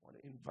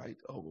invite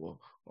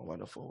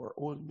one of our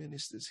own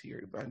ministers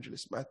here,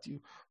 Evangelist Matthew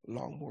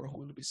Longmore, who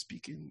will be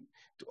speaking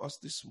to us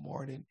this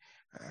morning.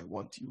 I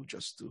want you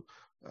just to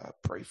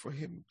pray for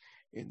him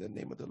in the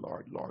name of the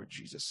Lord. Lord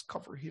Jesus,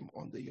 cover him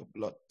under your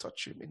blood,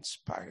 touch him,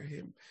 inspire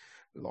him.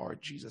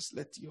 Lord Jesus,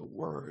 let your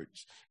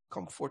words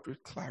come forth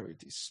with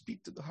clarity.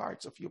 Speak to the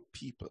hearts of your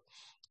people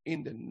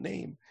in the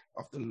name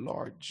of the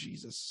Lord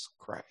Jesus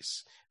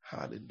Christ.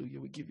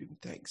 Hallelujah. We give him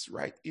thanks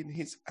right in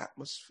his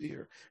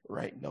atmosphere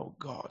right now,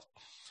 God.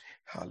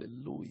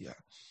 Hallelujah.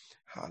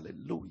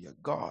 Hallelujah.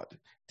 God,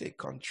 take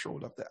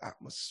control of the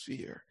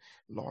atmosphere.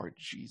 Lord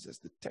Jesus,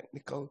 the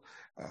technical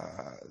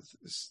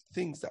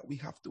things that we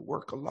have to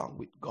work along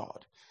with,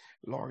 God.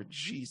 Lord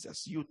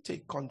Jesus, you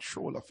take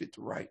control of it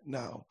right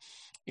now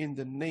in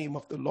the name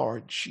of the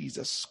Lord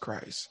Jesus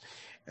Christ.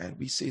 And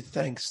we say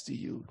thanks to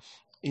you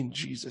in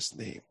Jesus'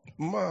 name.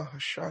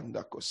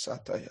 Mahashanda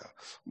kosataya,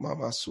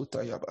 Mama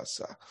sutaya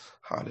basa.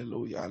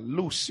 Hallelujah.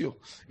 Loose you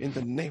in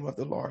the name of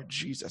the Lord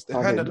Jesus.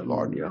 The hand of the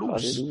Lord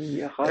loose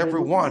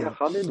everyone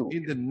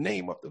in the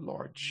name of the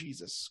Lord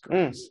Jesus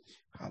Christ.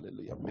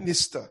 Hallelujah.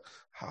 Minister,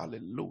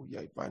 hallelujah,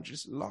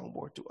 Evangelist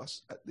Longmore to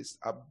us at this.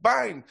 I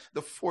bind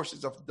the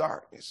forces of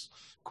darkness.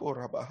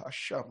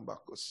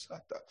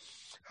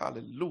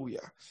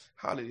 Hallelujah.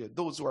 Hallelujah.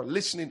 Those who are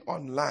listening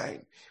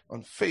online,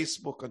 on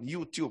Facebook, on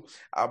YouTube,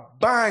 I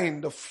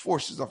bind the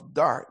forces of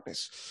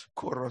darkness.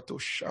 Let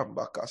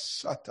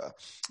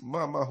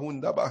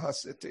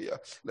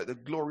the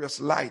glorious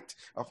light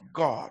of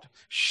God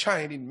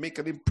shine in, make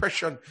an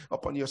impression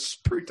upon your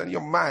spirit and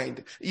your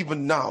mind,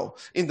 even now,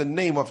 in the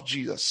name of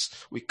Jesus.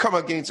 We come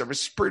against every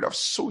spirit of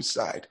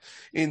suicide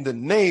in the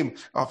name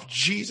of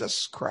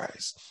Jesus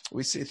Christ.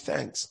 We say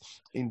thanks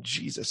in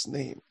Jesus'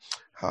 name.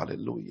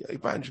 Hallelujah.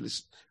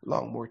 Evangelist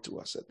Longmore to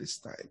us at this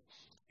time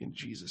in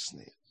Jesus'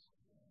 name.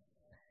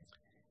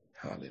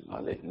 Hallelujah.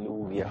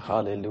 Hallelujah.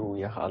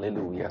 Hallelujah.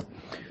 Hallelujah.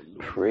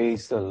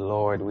 Praise the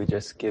Lord. We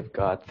just give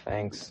God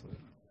thanks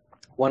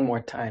one more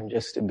time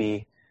just to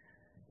be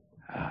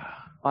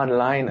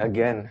online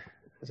again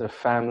as a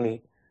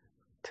family,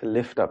 to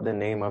lift up the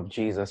name of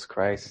Jesus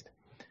Christ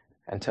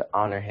and to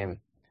honor him.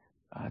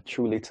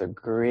 Truly, it's a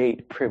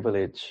great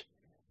privilege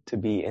to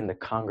be in the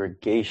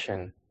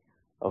congregation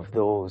of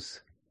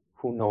those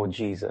who know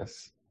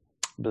Jesus.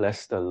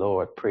 Bless the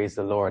Lord. Praise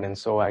the Lord. And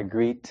so I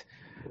greet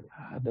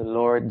the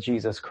Lord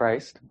Jesus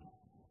Christ.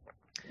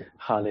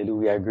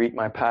 Hallelujah. I greet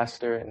my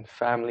pastor and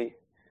family,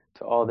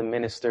 to all the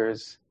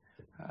ministers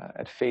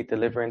at Faith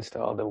Deliverance,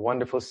 to all the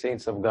wonderful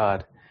saints of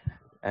God,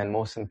 and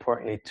most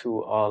importantly,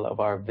 to all of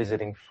our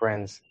visiting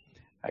friends.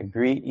 I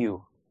greet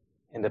you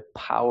in the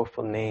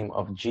powerful name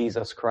of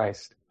Jesus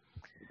Christ.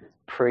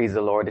 Praise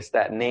the Lord. It's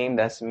that name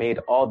that's made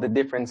all the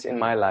difference in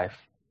my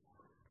life.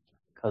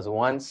 Because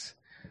once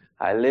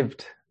I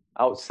lived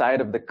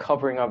outside of the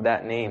covering of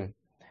that name,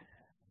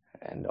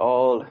 and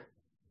all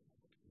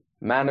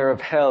manner of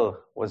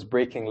hell was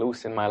breaking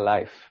loose in my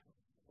life.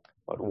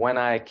 But when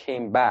I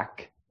came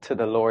back to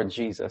the Lord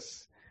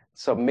Jesus,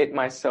 submit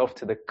myself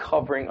to the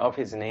covering of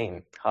his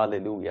name,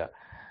 hallelujah,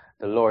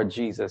 the Lord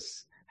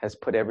Jesus has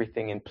put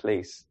everything in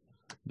place.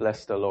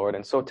 Bless the Lord.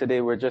 And so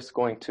today we're just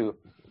going to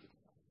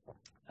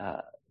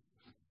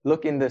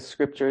look in the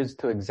scriptures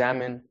to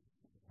examine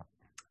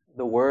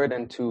the word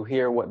and to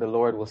hear what the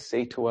Lord will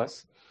say to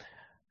us.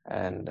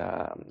 And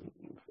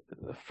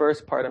the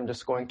first part I'm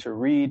just going to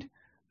read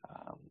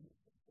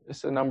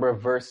just a number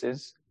of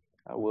verses.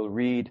 I will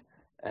read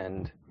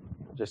and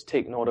just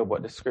take note of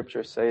what the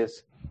scripture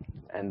says,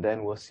 and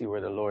then we'll see where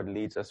the Lord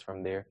leads us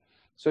from there.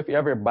 So if you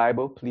have your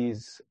Bible,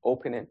 please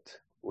open it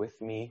with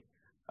me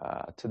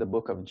to the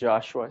book of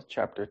Joshua,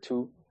 chapter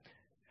 2.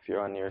 If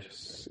you're on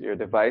your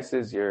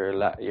devices,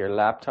 your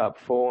laptop,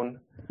 phone,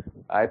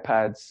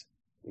 iPads,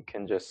 you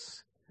can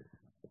just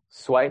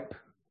swipe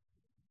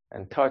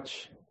and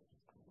touch,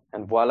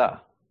 and voila,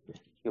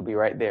 you'll be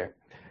right there.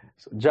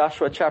 So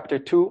Joshua chapter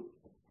 2,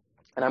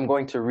 and I'm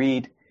going to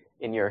read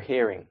in your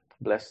hearing.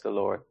 Bless the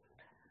Lord.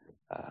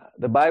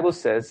 The Bible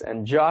says,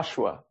 and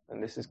Joshua,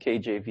 and this is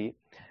KJV,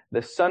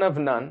 the son of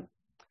Nun,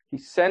 he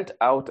sent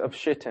out of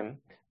Shittim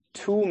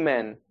 2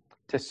 men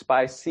to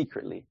spy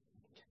secretly,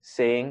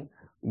 saying,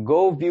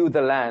 go view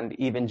the land,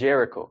 even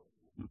Jericho.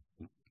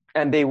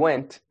 And they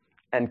went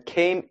and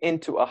came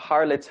into a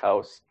harlot's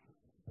house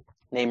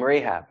named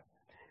Rahab,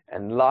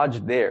 and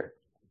lodged there.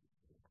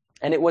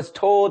 And it was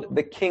told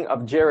the king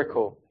of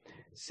Jericho,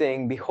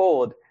 saying,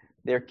 behold,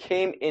 there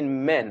came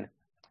in men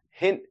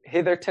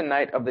hither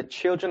tonight of the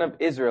children of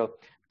Israel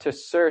to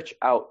search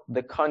out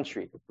the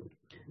country.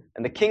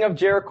 And the king of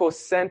Jericho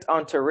sent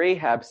unto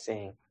Rahab,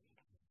 saying,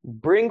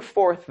 bring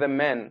forth the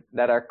men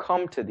that are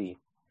come to thee,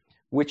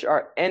 which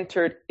are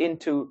entered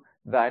into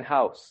thine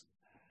house.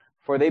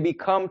 For they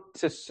come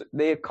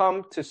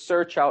to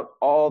search out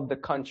all the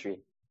country.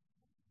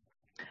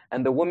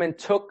 And the woman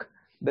took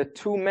the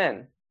 2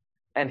 men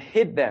and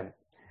hid them,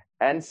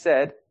 and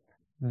said,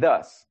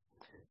 thus,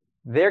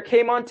 there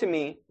came unto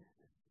me,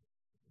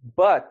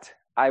 but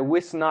I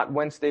wist not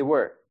whence they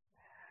were.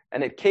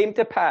 And it came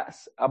to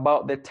pass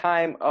about the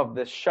time of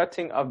the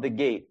shutting of the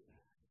gate,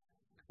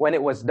 when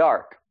it was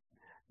dark,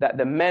 that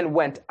the men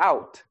went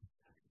out.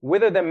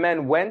 Whither the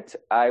men went,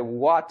 I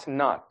wot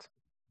not.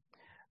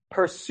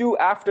 Pursue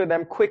after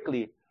them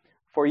quickly,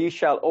 for ye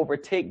shall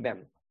overtake them.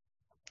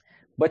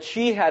 But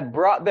she had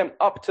brought them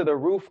up to the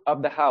roof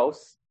of the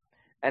house,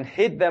 and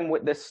hid them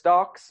with the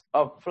stalks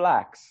of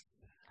flax,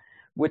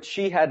 which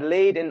she had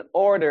laid in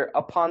order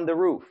upon the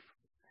roof.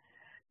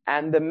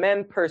 And the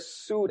men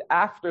pursued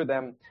after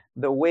them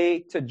the way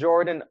to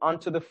Jordan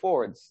unto the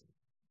fords.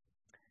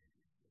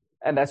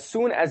 And as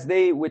soon as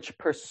they which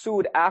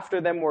pursued after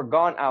them were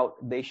gone out,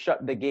 they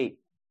shut the gate.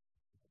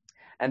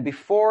 And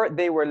before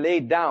they were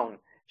laid down,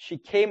 she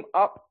came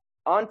up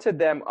unto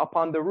them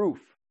upon the roof.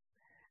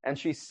 And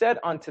she said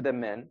unto the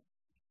men,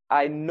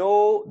 I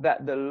know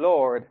that the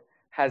Lord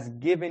has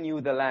given you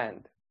the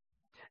land,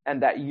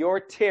 and that your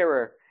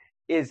terror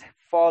is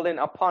fallen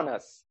upon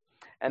us,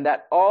 and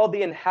that all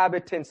the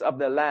inhabitants of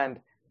the land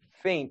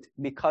faint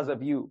because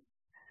of you.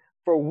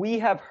 For we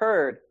have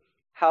heard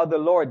how the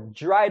Lord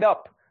dried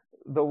up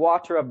the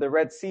water of the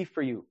Red Sea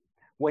for you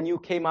when you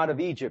came out of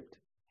Egypt,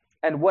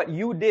 and what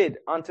you did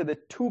unto the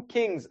 2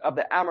 kings of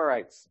the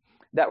Amorites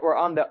that were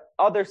on the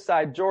other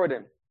side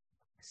Jordan,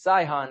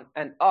 Sihon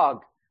and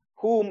Og,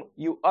 whom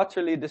you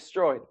utterly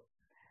destroyed.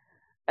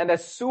 And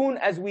as soon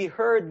as we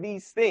heard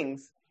these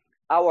things,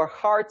 our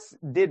hearts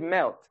did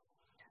melt,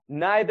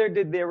 neither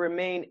did there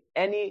remain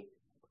any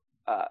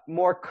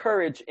more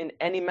courage in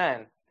any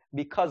man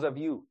because of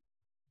you.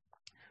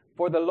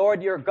 For the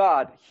Lord your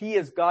God, he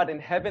is God in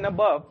heaven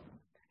above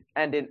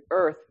and in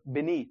earth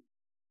beneath.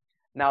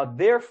 Now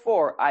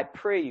therefore, I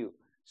pray you,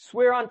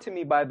 swear unto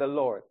me by the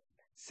Lord,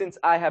 since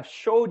I have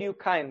showed you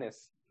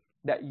kindness,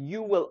 that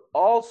you will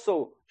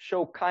also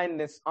show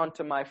kindness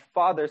unto my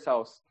father's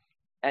house,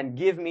 and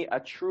give me a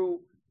true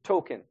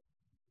token,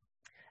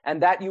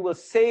 and that you will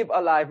save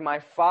alive my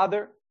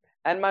father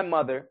and my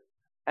mother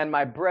and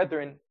my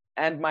brethren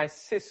and my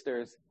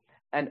sisters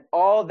and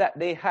all that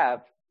they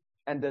have,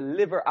 and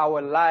deliver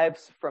our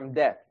lives from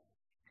death.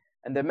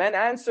 And the men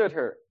answered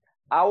her,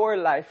 our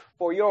life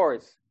for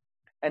yours.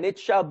 And it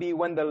shall be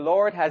when the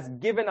Lord has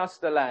given us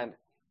the land,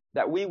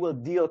 that we will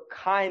deal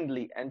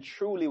kindly and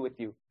truly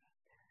with you.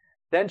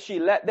 Then she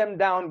let them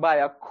down by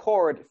a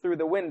cord through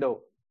the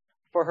window,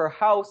 for her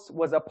house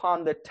was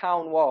upon the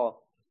town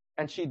wall,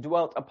 and she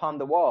dwelt upon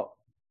the wall.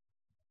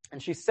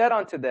 And she said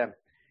unto them,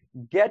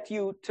 get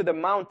you to the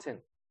mountain,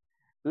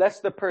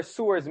 lest the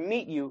pursuers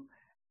meet you,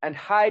 and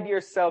hide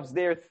yourselves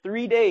there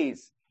 3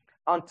 days,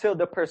 until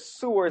the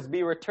pursuers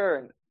be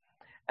returned,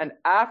 and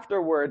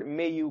afterward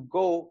may you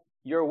go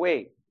your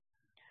way.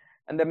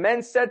 And the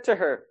men said to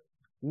her,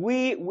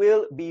 we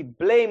will be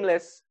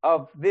blameless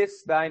of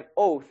this thine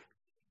oath,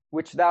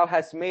 which thou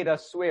hast made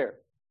us swear.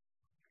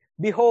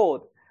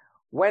 Behold,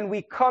 when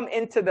we come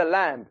into the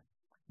land,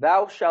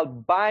 thou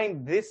shalt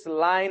bind this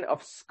line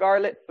of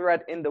scarlet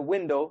thread in the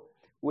window,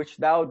 which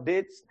thou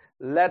didst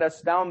let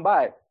us down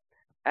by.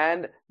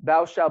 And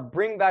thou shalt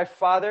bring thy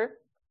father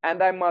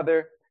and thy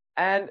mother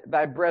and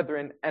thy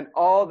brethren and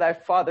all thy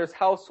father's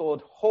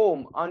household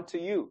home unto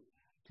you.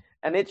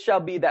 And it shall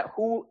be that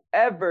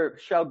whoever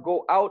shall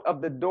go out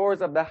of the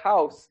doors of the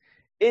house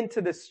into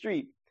the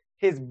street,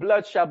 his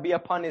blood shall be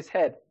upon his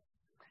head,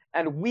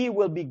 and we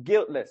will be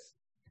guiltless.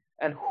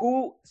 And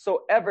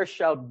whosoever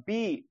shall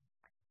be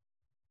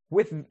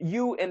with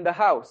you in the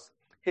house,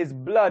 his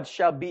blood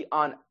shall be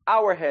on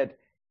our head,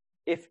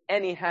 if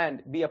any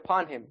hand be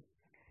upon him.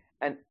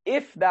 And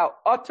if thou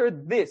utter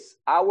this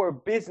our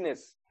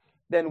business,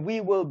 then we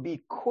will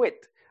be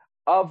quit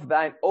of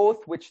thine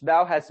oath which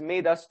thou hast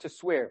made us to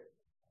swear.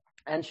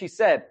 And she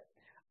said,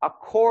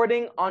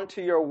 according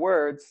unto your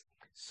words,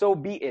 so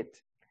be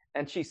it.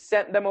 And she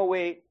sent them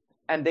away,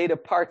 and they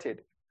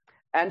departed.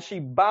 And she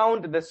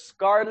bound the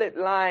scarlet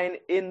line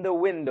in the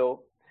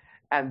window,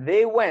 and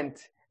they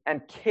went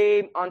and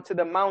came unto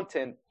the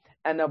mountain,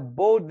 and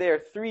abode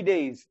there 3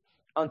 days,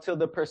 until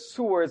the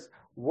pursuers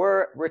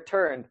were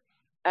returned.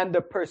 And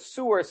the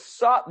pursuers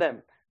sought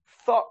them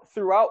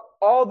throughout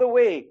all the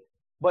way,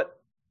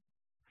 but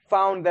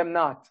found them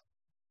not.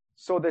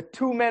 So the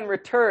 2 men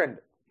returned,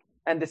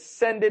 and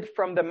descended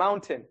from the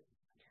mountain,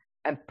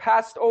 and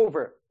passed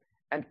over,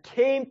 and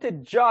came to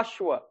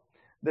Joshua,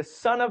 the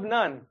son of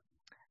Nun,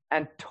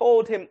 and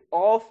told him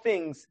all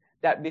things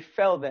that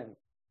befell them.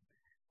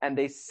 And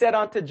they said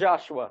unto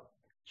Joshua,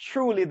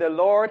 truly the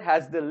Lord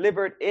has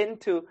delivered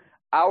into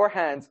our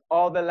hands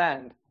all the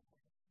land,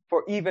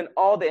 for even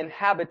all the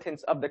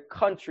inhabitants of the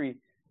country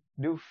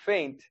do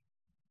faint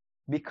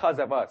because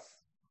of us.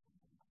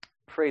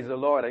 Praise the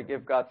Lord. I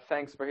give God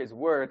thanks for his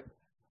word.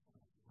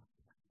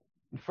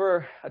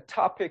 For a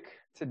topic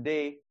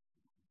today,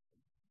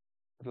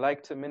 I'd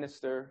like to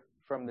minister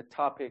from the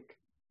topic,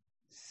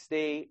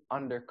 stay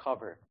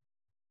undercover.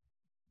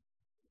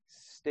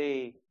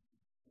 Stay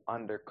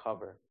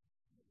undercover.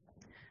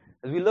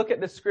 As we look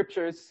at the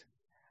scriptures,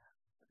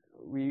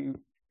 we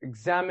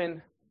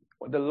examine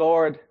what the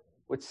Lord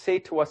would say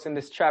to us in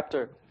this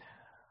chapter.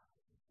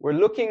 We're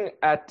looking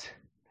at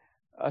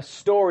a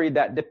story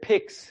that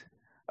depicts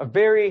a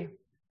very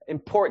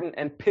important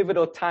and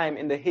pivotal time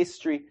in the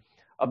history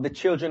of the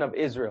children of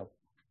Israel.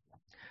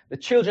 The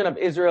children of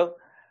Israel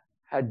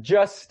had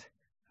just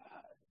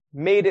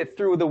made it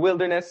through the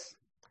wilderness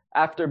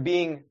after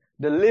being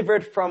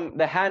delivered from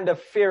the hand of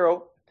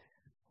Pharaoh,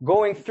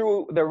 going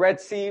through the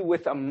Red Sea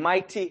with a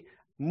mighty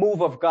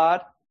move of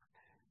God.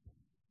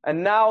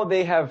 And now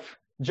they have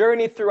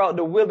journeyed throughout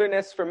the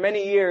wilderness for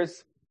many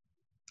years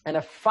and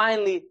have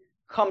finally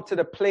come to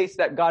the place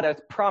that God has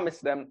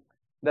promised them,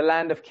 the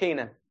land of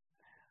Canaan.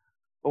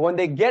 But when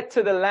they get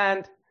to the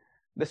land,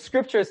 the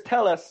scriptures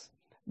tell us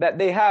that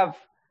they have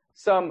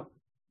some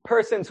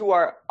persons who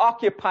are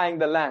occupying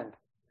the land.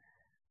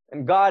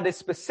 And God is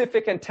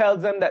specific and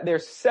tells them that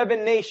there's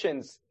 7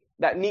 nations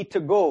that need to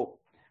go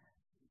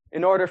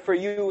in order for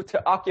you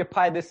to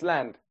occupy this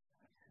land.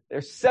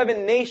 There's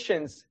 7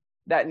 nations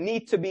that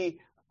need to be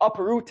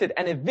uprooted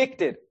and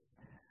evicted,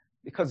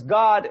 because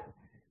God,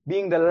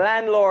 being the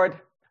landlord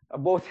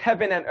of both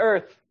heaven and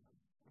earth,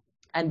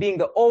 and being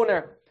the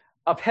owner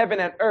of heaven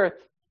and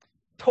earth,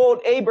 told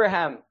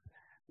Abraham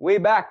way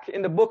back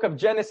in the book of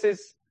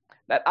Genesis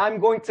that I'm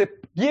going to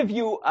give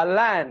you a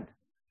land,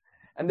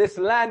 and this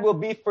land will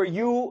be for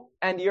you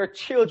and your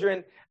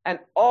children and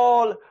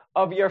all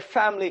of your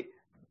family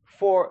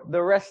for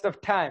the rest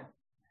of time.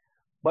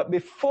 But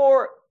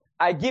before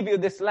I give you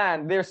this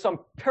land, there's some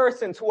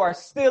persons who are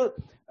still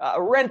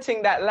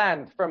renting that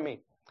land from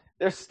me.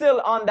 They're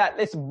still on that,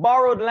 this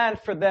borrowed land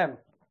for them.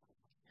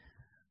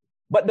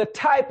 But the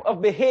type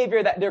of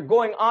behavior that they're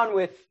going on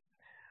with,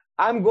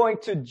 I'm going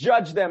to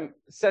judge them,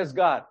 says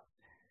God.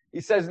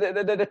 He says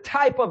the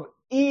type of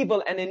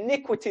evil and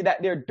iniquity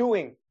that they're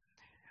doing,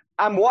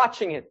 I'm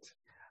watching it.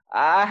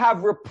 I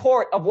have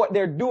report of what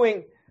they're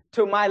doing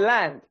to my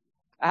land.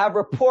 I have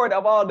report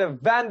of all the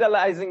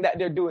vandalizing that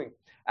they're doing.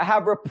 I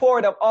have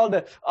report of all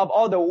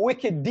the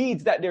wicked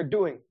deeds that they're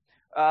doing.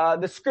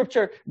 The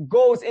scripture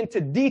goes into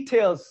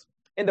details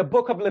in the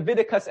book of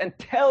Leviticus and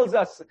tells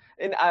us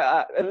in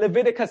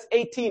Leviticus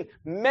 18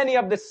 many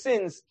of the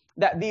sins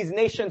that these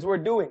nations were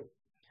doing.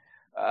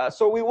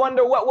 So we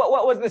wonder what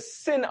was the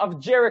sin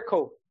of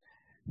Jericho.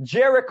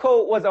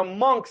 Jericho was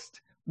amongst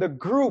the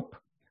group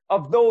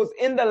of those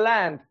in the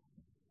land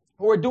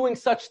who were doing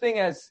such thing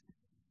as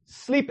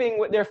sleeping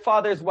with their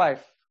father's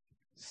wife,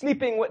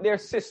 sleeping with their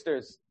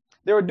sisters.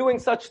 They were doing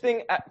such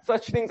things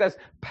as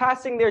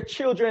passing their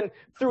children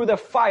through the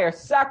fire,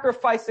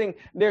 sacrificing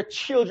their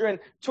children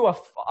to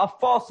a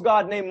false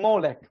god named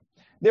Molech.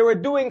 They were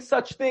doing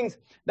such things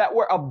that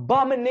were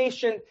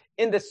abomination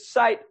in the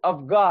sight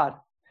of God.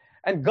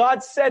 And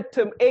God said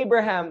to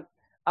Abraham,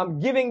 I'm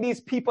giving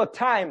these people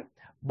time,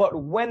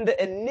 but when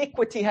the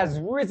iniquity has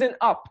risen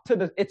up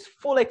to its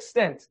full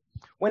extent,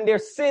 when their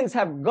sins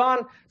have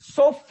gone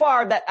so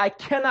far that I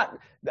cannot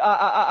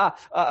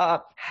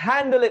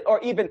handle it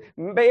or even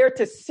bear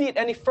to see it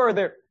any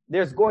further,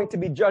 there's going to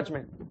be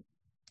judgment.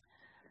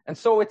 And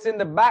so it's in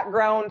the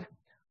background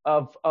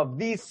of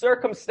these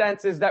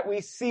circumstances that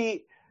we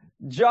see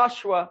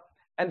Joshua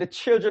and the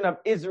children of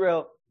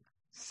Israel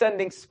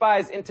sending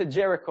spies into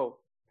Jericho.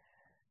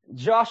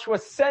 Joshua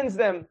sends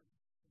them,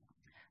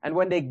 and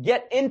when they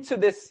get into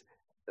this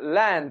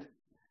land,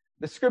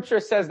 the scripture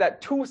says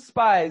that 2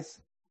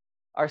 spies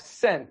are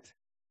sent.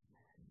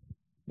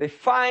 They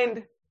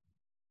find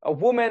a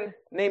woman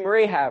named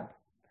Rahab,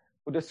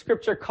 who the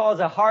scripture calls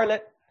a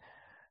harlot,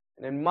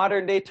 and in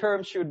modern day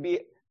terms she would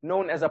be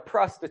known as a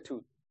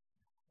prostitute,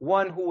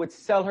 one who would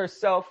sell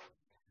herself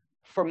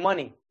for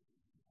money,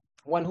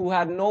 one who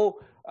had no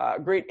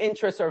great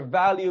interest or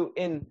value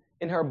in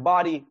her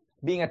body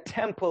being a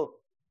temple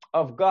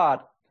of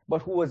God,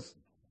 but who was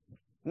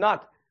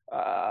not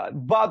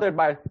bothered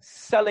by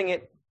selling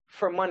it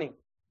for money.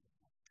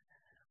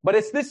 But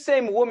it's this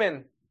same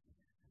woman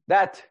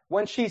that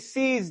when she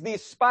sees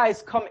these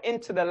spies come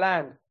into the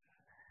land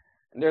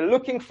and they're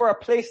looking for a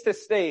place to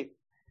stay,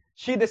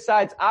 she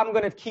decides, I'm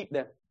going to keep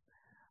them.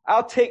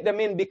 I'll take them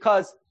in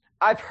because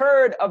I've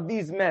heard of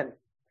these men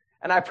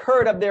and I've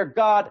heard of their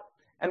God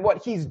and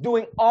what he's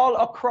doing all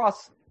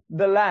across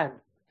the land,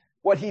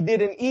 what he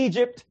did in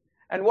Egypt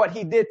and what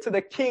he did to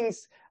the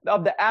kings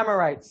of the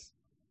Amorites.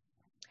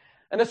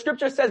 And the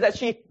scripture says that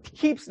she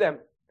keeps them.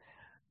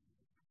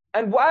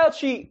 And while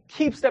she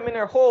keeps them in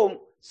her home,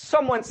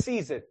 someone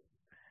sees it.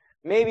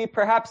 Maybe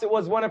perhaps it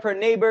was one of her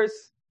neighbors,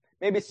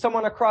 maybe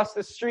someone across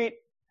the street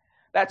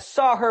that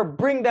saw her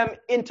bring them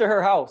into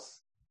her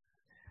house.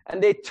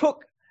 And they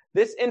took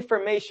this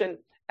information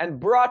and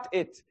brought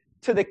it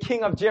to the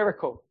king of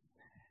Jericho.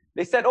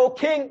 They said, "Oh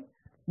king,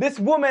 this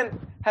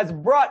woman has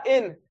brought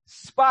in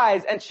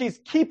spies and she's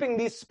keeping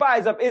these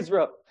spies of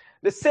Israel,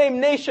 the same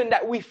nation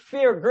that we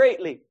fear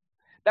greatly,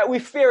 that we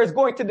fear is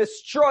going to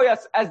destroy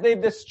us as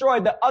they've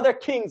destroyed the other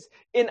kings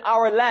in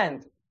our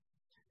land."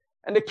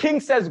 And the king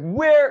says,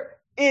 "Where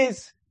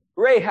is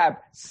Rahab?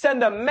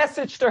 Send a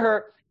message to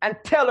her and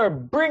tell her,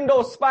 bring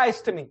those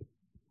spies to me."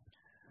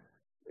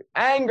 The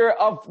anger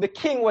of the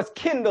king was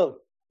kindled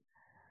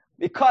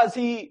because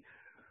he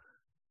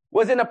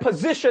was in a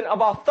position of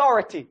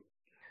authority.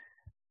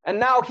 And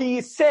now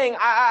he's saying,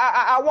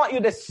 I want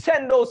you to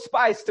send those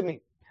spies to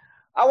me.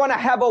 I want to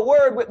have a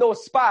word with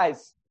those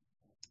spies.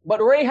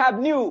 But Rahab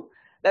knew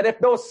that if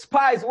those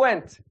spies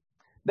went,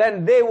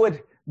 then they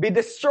would be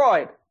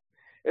destroyed.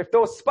 If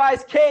those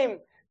spies came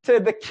to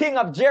the king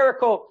of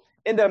Jericho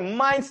in the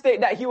mind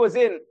state that he was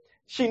in,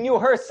 she knew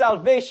her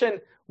salvation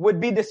would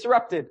be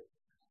disrupted.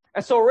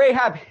 And so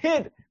Rahab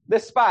hid the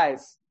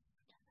spies.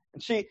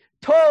 And she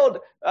told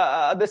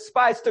the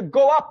spies to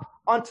go up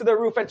onto the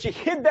roof, and she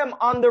hid them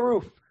on the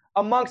roof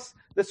amongst,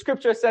 the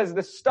scripture says,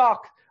 the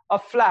stalk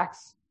of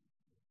flax.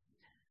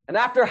 And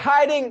after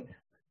hiding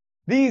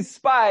these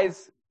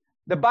spies,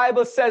 the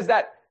Bible says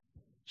that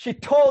she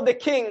told the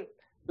king,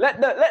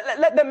 let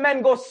the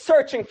men go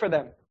searching for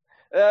them.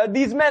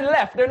 These men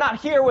left. They're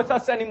not here with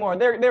us anymore.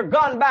 They're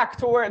gone back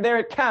to where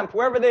they're camped,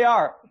 wherever they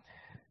are.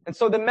 And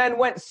so the men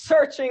went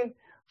searching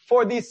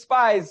for these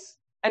spies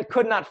and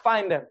could not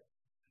find them.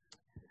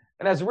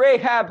 And as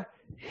Rahab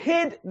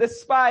hid the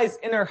spies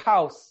in her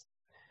house,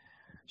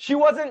 she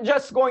wasn't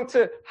just going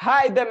to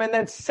hide them and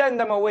then send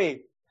them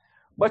away,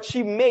 but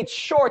she made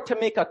sure to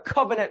make a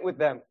covenant with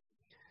them.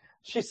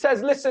 She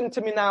says, listen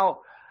to me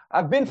now.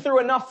 I've been through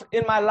enough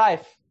in my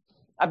life.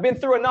 I've been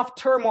through enough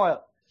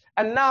turmoil.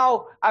 And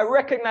now I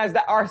recognize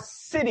that our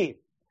city,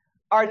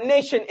 our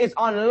nation is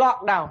on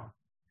lockdown.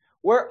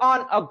 We're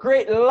on a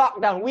great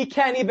lockdown. We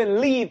can't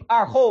even leave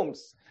our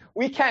homes.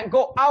 We can't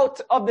go out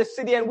of the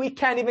city, and we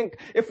can't even,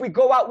 if we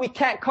go out, we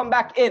can't come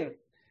back in.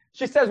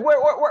 She says, we're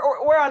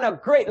on a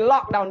great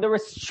lockdown. The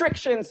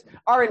restrictions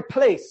are in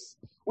place.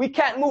 We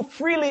can't move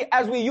freely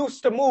as we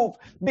used to move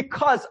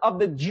because of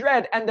the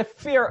dread and the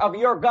fear of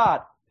your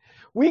God.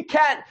 We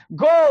can't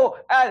go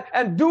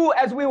and do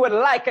as we would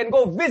like and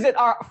go visit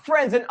our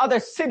friends in other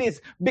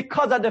cities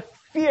because of the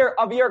fear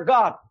of your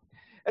God.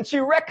 And she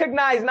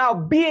recognized now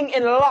being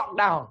in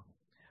lockdown,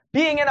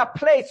 being in a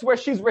place where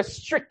she's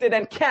restricted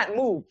and can't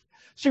move.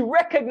 She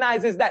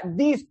recognizes that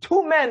these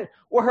two men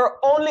were her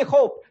only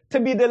hope to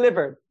be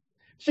delivered.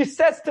 She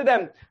says to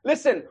them,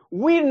 listen,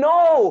 we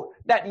know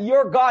that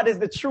your God is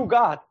the true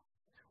God.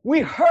 We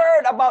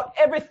heard about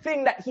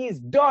everything that he's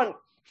done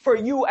for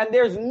you, and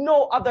there's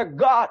no other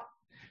God.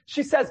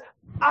 She says,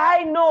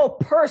 I know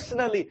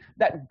personally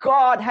that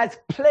God has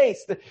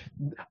placed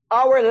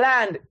our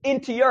land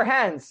into your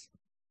hands.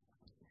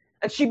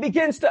 And she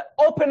begins to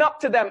open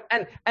up to them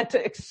and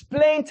to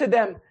explain to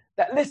them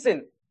that,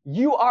 listen,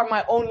 you are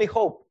my only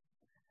hope.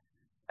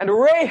 And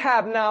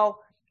Rahab now,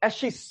 as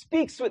she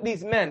speaks with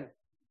these men,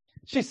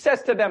 she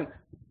says to them,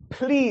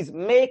 please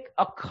make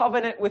a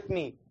covenant with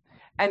me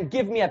and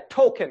give me a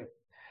token.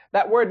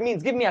 That word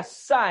means give me a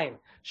sign.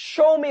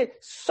 Show me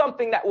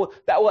something that will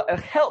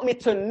help me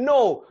to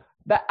know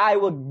that I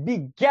will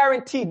be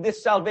guaranteed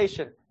this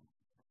salvation.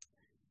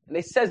 And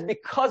it says,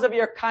 because of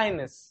your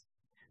kindness,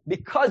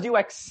 because you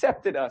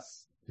accepted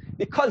us,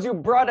 because you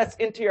brought us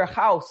into your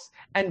house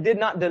and did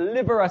not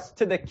deliver us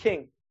to the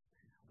king,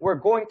 we're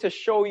going to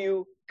show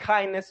you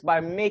kindness by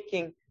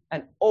making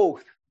an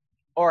oath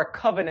or a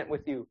covenant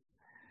with you.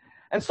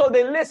 And so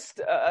they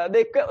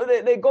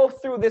they go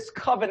through this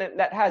covenant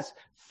that has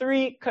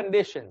 3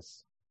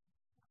 conditions.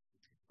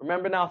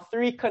 Remember now,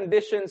 3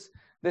 conditions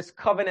this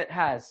covenant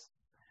has.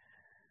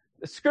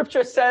 The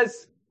scripture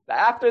says that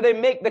after they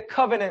make the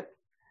covenant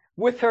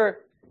with her,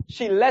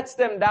 she lets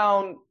them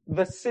down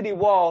the city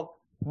wall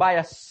by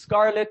a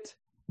scarlet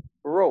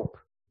rope.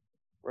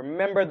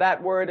 Remember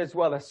that word as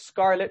well, a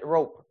scarlet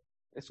rope.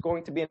 It's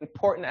going to be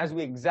important as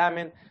we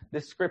examine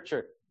this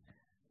scripture.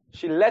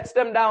 She lets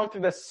them down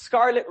through the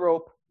scarlet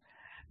rope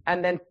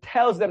and then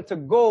tells them to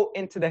go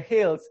into the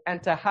hills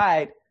and to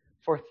hide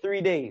for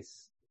 3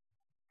 days.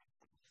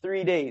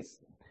 3 days.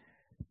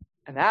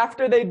 And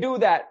after they do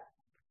that,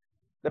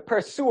 the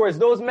pursuers,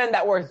 those men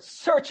that were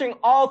searching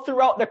all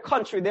throughout the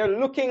country,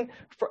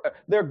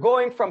 they're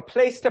going from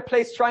place to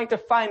place trying to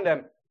find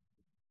them.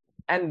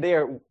 And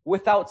they're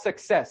without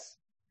success.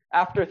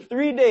 After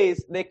 3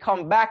 days, they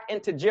come back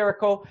into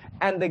Jericho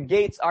and the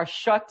gates are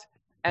shut.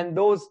 And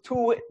those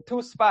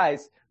two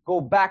spies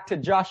go back to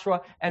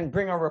Joshua and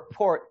bring a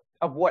report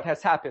of what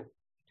has happened.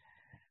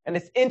 And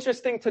it's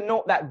interesting to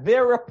note that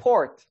their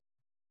report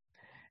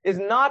is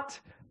not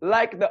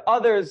like the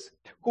others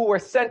who were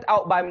sent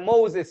out by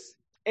Moses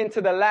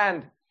into the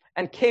land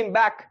and came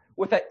back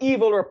with an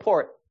evil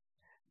report.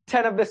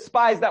 10 of the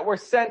spies that were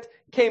sent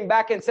came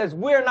back and says,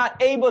 we're not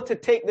able to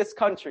take this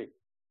country.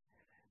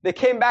 They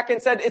came back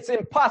and said, it's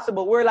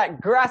impossible. We're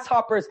like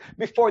grasshoppers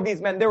before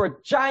these men. There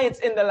were giants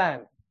in the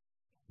land.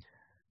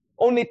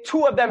 Only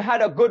 2 of them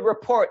had a good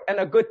report and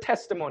a good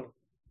testimony.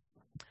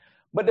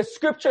 But the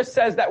scripture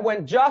says that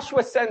when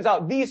Joshua sends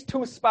out these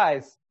 2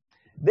 spies,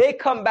 they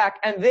come back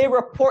and they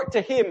report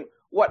to him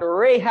what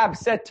Rahab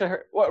said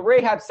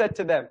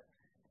to them.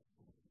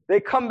 They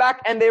come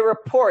back and they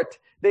report.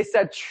 They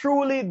said,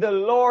 truly the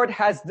Lord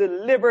has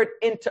delivered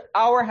into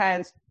our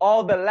hands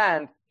all the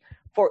land,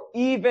 for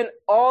even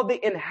all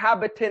the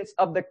inhabitants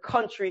of the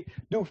country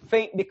do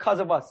faint because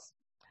of us.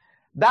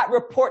 That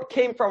report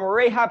came from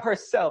Rahab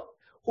herself,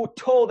 who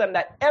told them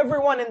that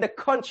everyone in the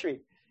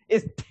country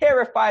is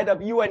terrified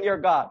of you and your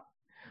God.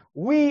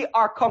 We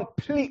are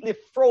completely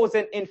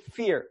frozen in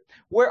fear.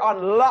 We're on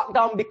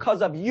lockdown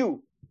because of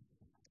you.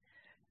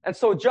 And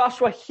so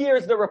Joshua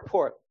hears the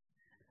report.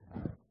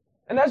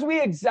 And as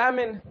we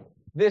examine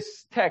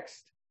this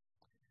text,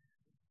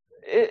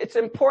 it's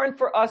important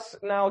for us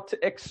now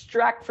to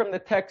extract from the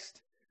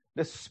text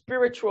the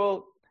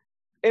spiritual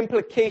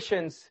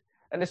implications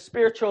and the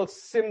spiritual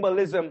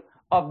symbolism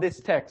of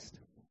this text.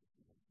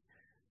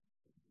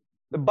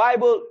 The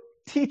Bible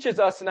teaches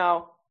us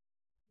now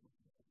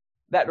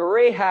that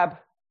Rahab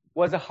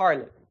was a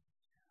harlot.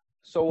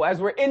 So as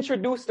we're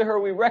introduced to her,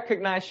 we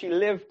recognize she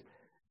lived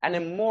an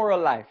immoral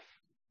life,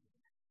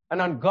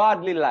 an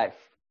ungodly life,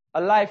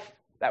 a life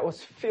that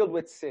was filled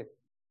with sin.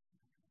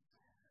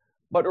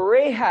 But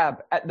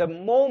Rahab, at the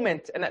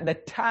moment and at the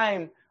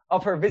time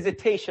of her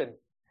visitation,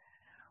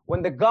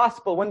 when the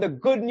gospel, when the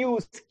good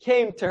news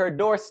came to her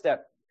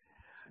doorstep,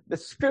 the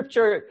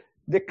scripture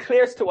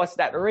declares to us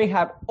that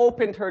Rahab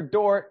opened her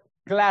door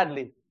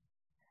gladly.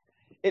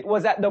 It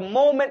was at the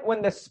moment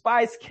when the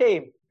spies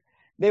came,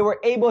 they were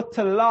able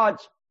to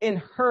lodge in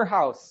her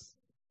house.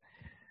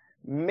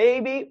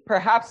 Maybe,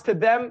 perhaps to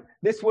them,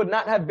 this would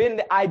not have been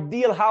the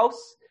ideal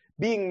house,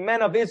 being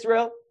men of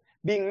Israel,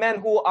 being men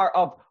who are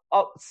of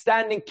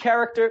outstanding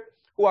character,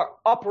 who are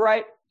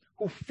upright,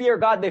 who fear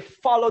God. They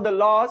follow the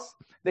laws.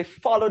 They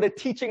follow the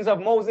teachings of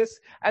Moses.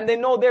 And they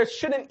know there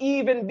shouldn't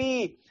even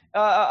be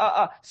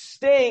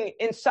staying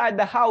inside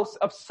the house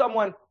of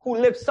someone who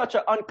lives such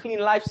an unclean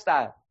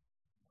lifestyle.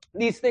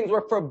 These things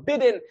were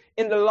forbidden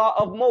in the law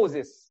of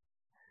Moses.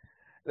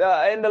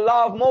 In the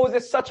law of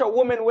Moses, such a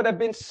woman would have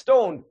been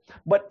stoned.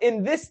 But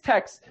in this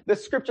text, the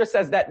scripture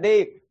says that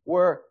they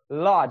were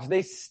lodged.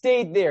 They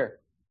stayed there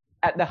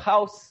at the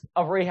house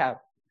of Rahab.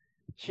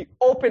 She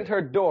opened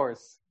her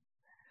doors.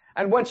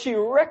 And when she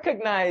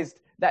recognized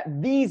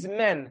that these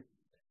men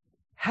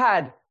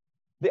had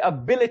the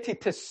ability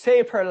to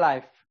save her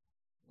life,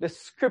 the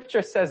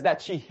scripture says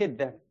that she hid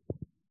them.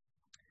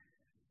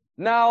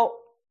 Now,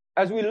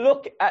 as we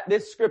look at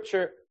this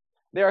scripture,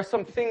 there are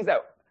some things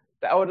that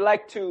I would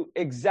like to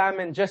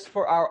examine just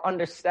for our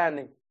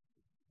understanding.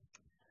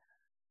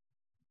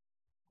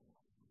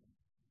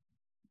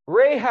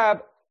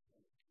 Rahab,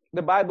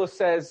 the Bible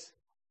says,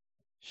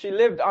 she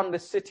lived on the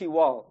city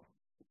wall.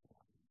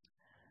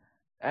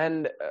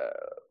 And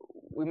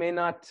we may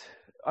not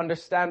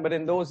understand, but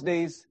in those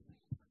days,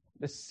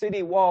 the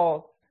city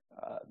wall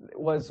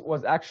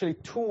was actually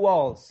two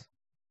walls.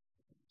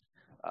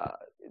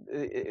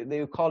 They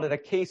would call it a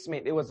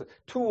casemate. It was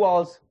two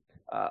walls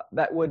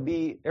that would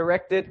be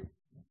erected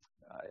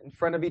in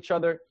front of each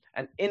other,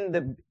 and in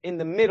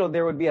the middle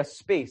there would be a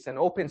space, an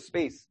open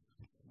space.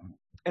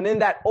 And in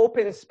that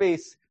open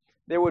space,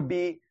 there would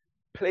be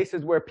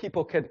places where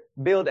people could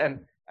build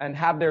and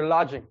have their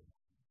lodging.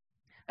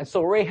 And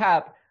so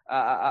Rahab,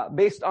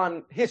 based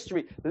on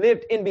history,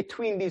 lived in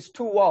between these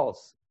two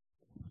walls.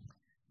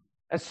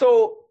 And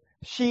so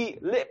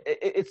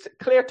it's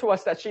clear to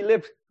us that she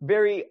lived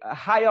very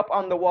high up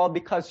on the wall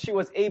because she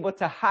was able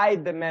to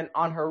hide the men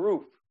on her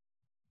roof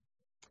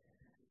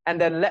and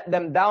then let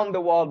them down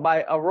the wall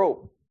by a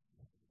rope.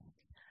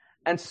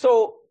 And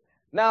so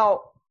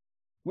now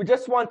we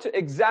just want to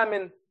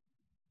examine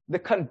the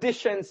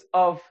conditions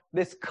of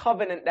this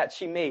covenant that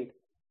she made.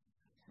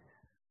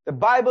 The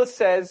Bible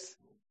says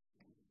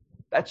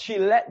that she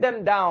let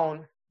them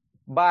down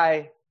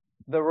by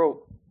the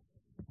rope.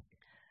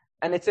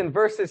 And it's in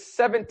verses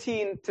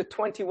 17 to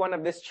 21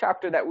 of this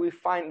chapter that we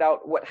find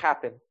out what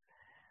happened.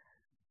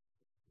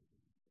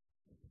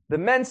 The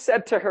men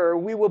said to her,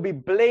 "We will be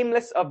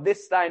blameless of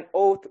this thine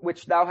oath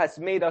which thou hast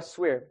made us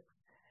swear.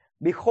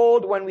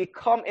 Behold, when we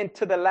come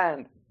into the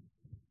land,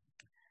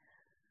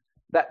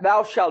 that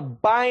thou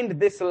shalt bind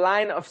this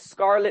line of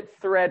scarlet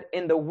thread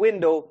in the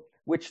window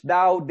which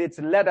thou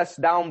didst let us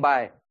down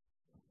by."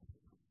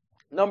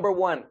 Number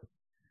one,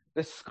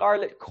 the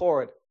scarlet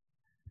cord.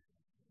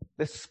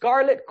 The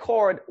scarlet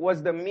cord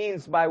was the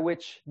means by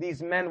which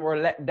these men were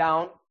let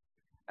down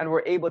and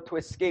were able to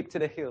escape to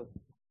the hill.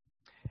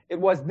 It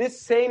was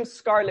this same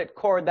scarlet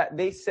cord that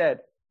they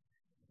said,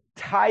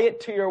 tie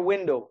it to your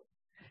window.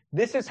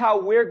 This is how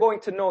we're going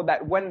to know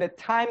that when the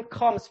time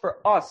comes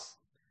for us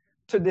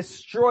to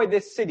destroy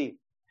this city,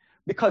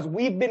 because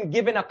we've been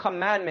given a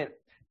commandment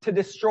to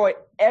destroy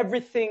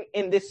everything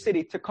in this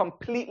city, to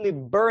completely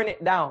burn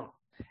it down.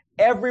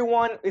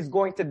 Everyone is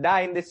going to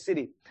die in this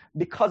city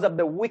because of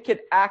the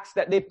wicked acts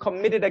that they've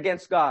committed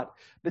against God,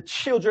 the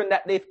children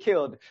that they've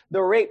killed,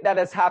 the rape that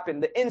has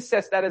happened, the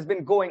incest that has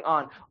been going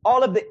on.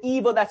 All of the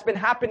evil that's been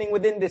happening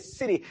within this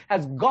city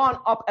has gone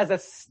up as a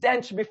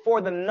stench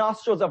before the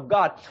nostrils of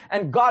God.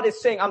 And God is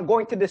saying, I'm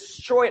going to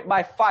destroy it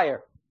by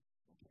fire.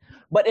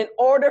 But in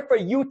order for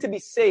you to be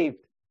saved,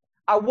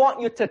 I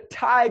want you to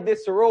tie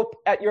this rope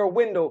at your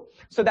window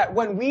so that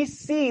when we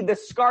see the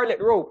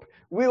scarlet rope,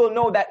 we will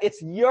know that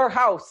it's your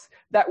house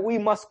that we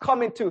must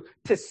come into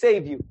to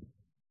save you.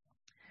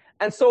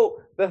 And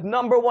so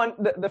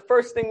the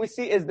first thing we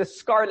see is the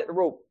scarlet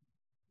rope.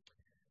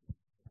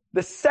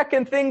 The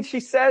second thing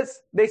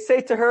they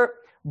say to her,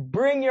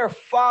 bring your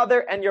father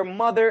and your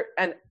mother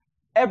and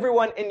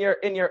everyone in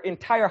your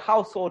entire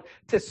household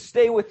to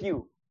stay with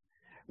you.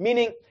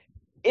 Meaning,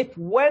 if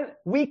when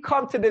we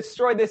come to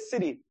destroy this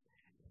city,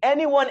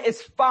 anyone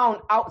is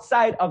found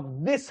outside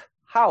of this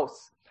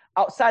house,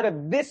 outside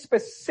of this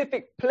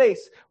specific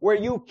place where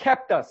you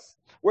kept us,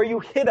 where you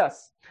hid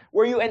us,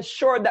 where you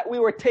ensured that we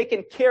were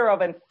taken care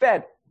of and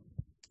fed.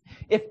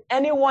 If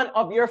anyone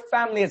of your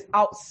family is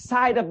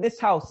outside of this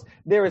house,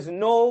 there is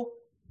no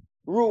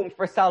room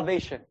for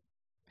salvation.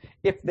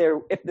 If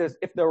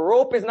the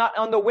rope is not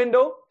on the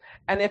window,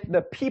 and if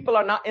the people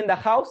are not in the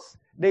house,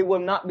 they will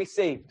not be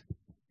saved.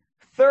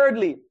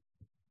 Thirdly,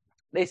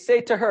 they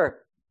say to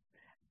her,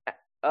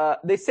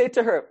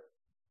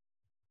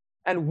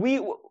 and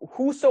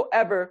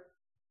whosoever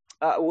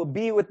will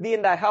be with thee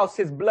in thy house,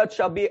 his blood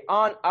shall be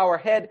on our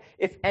head,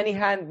 if any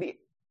hand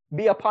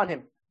be upon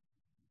him.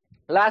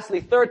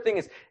 Lastly, third thing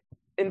is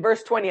in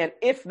verse 20, and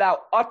if thou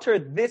utter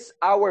this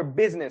our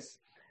business,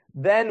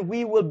 then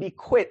we will be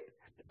quit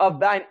of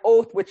thine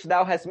oath which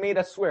thou hast made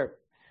us swear.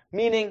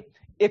 Meaning,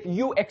 if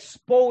you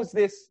expose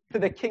this to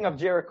the king of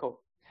Jericho,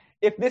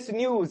 if this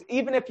news,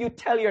 even if you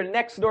tell your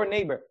next door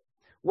neighbor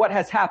what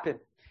has happened,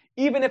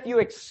 even if you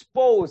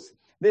expose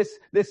this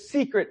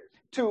secret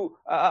to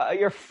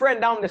your friend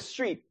down the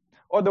street,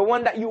 or the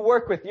one that you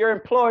work with, your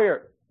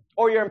employer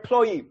or your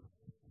employee,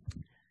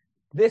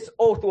 this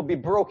oath will be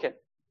broken.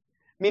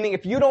 Meaning,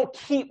 if you don't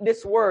keep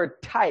this word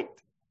tight,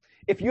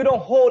 if you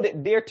don't hold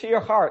it dear to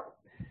your heart,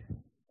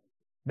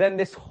 then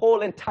this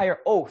whole entire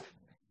oath,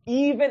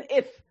 even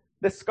if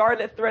the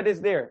scarlet thread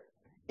is there,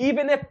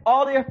 even if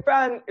all your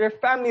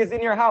family is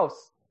in your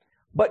house,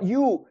 but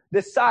you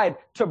decide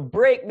to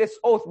break this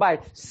oath by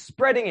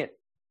spreading it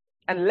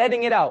and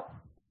letting it out,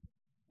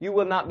 you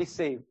will not be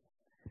saved.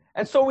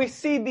 And so we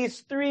see these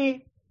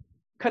three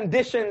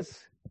conditions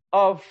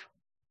of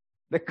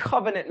the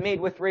covenant made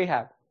with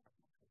Rahab.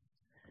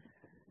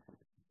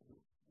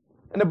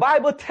 And the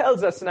Bible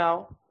tells us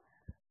now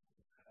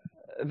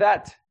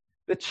that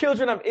the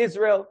children of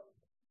Israel,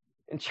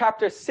 in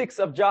chapter 6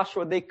 of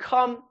Joshua, they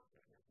come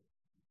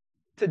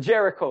to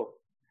Jericho.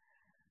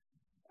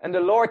 And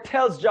the Lord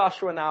tells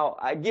Joshua now,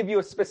 I give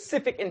you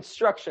specific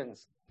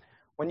instructions.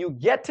 When you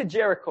get to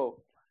Jericho,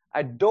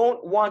 I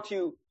don't want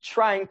you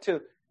trying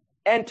to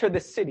enter the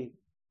city.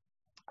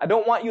 I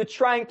don't want you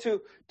trying to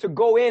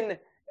go in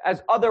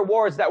as other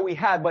wars that we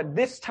had, but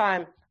this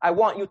time I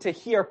want you to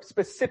hear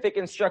specific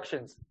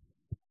instructions.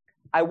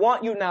 I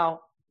want you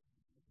now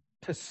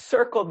to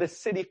circle the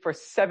city for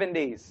 7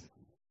 days.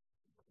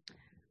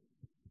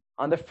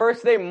 On the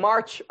first day,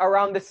 march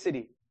around the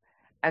city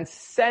and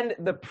send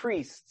the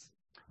priests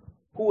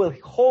who will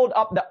hold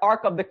up the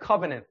Ark of the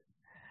Covenant.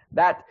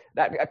 That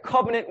a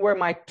covenant where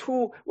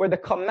the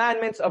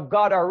commandments of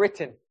God are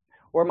written,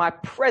 where my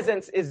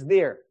presence is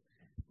there.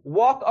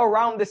 Walk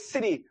around the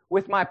city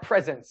with my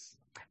presence,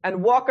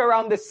 and walk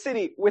around the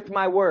city with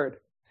my word,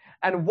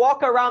 and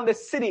walk around the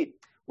city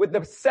with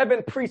the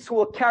 7 priests who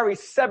will carry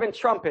 7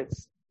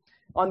 trumpets.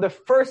 On the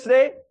first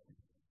day,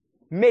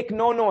 make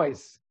no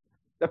noise.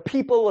 The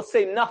people will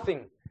say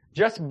nothing.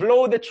 Just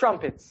blow the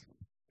trumpets.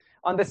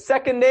 On the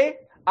second day,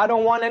 I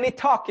don't want any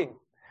talking.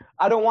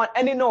 I don't want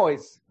any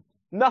noise.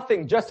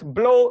 Nothing. Just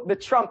blow the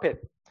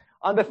trumpet.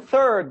 On the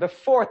third, the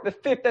fourth, the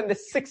fifth, and the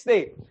 6th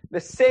day, the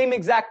same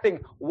exact thing.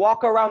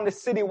 Walk around the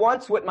city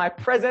once with my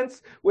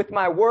presence, with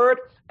my word,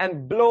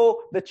 and blow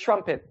the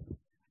trumpet.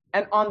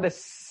 And on the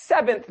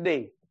 7th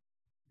day,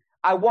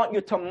 I want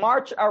you to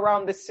march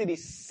around the city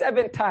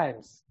 7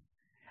 times.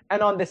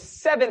 And on the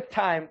 7th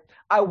time,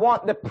 I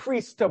want the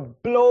priests to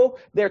blow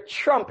their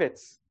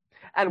trumpets.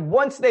 And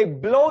once they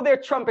blow their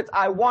trumpets,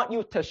 I want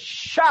you to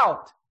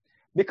shout,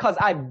 because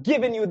I've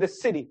given you the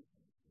city.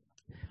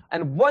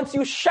 And once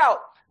you shout,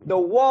 the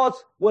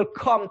walls will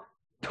come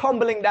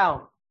tumbling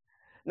down.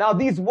 Now,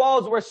 these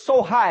walls were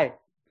so high,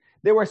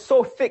 they were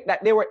so thick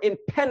that they were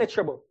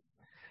impenetrable.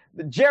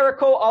 The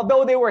Jericho,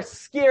 although they were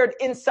scared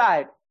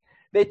inside,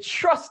 they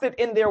trusted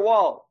in their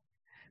wall.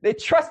 They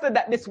trusted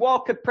that this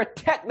wall could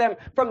protect them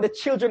from the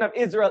children of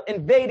Israel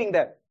invading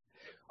them.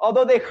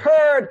 Although they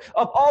heard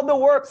of all the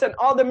works and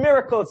all the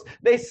miracles,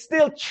 they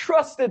still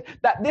trusted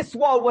that this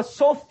wall was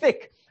so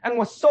thick and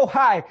was so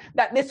high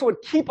that this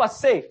would keep us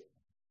safe.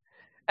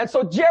 And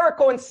so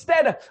Jericho,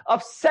 instead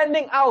of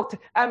sending out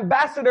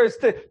ambassadors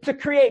to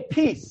create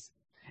peace,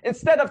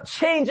 instead of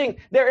changing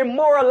their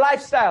immoral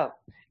lifestyle,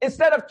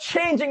 instead of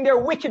changing their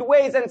wicked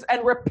ways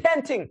and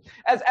repenting,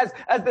 as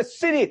the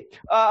city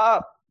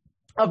of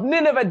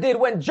Nineveh did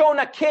when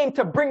Jonah came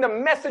to bring the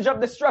message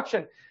of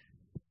destruction,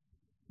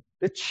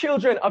 the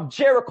children of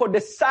Jericho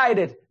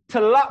decided to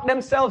lock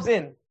themselves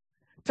in,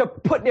 to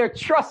put their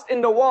trust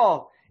in the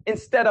wall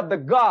instead of the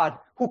God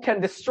who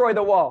can destroy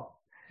the wall.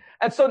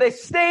 And so they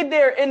stayed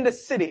there in the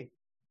city,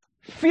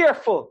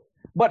 fearful,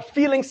 but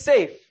feeling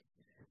safe.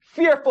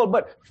 Fearful,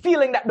 but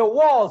feeling that the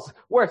walls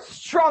were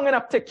strong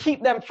enough to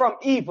keep them from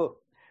evil,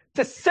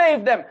 to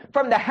save them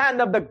from the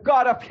hand of the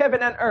God of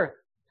heaven and earth.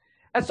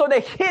 And so they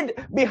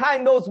hid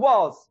behind those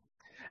walls.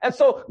 And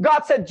so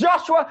God said,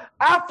 Joshua,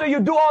 after you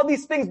do all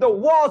these things, the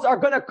walls are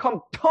going to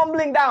come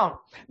tumbling down.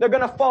 They're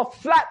going to fall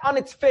flat on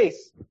its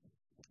face.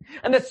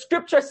 And the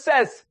scripture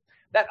says,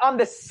 that on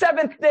the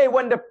seventh day,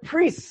 when the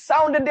priests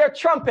sounded their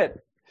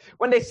trumpet,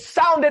 when they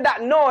sounded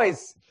that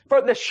noise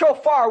for the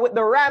shofar with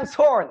the ram's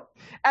horn,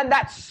 and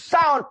that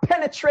sound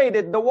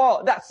penetrated the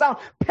wall, that sound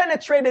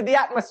penetrated the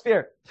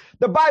atmosphere.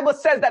 The Bible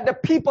says that the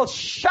people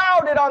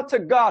shouted unto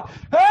God,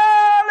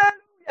 hallelujah!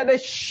 They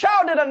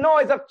shouted a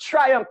noise of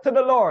triumph to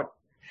the Lord.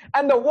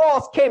 And the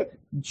walls came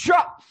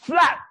dropped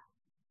flat.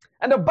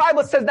 And the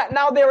Bible says that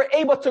now they were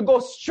able to go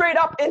straight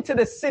up into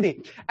the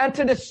city and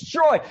to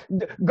destroy.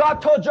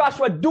 God told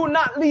Joshua, do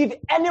not leave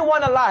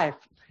anyone alive.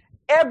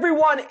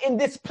 Everyone in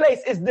this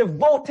place is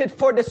devoted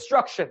for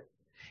destruction.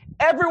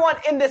 Everyone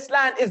in this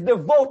land is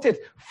devoted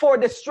for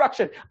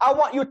destruction. I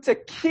want you to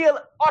kill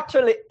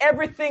utterly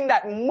everything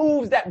that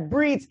moves, that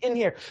breathes in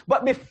here.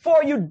 But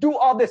before you do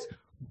all this,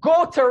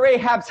 go to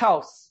Rahab's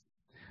house.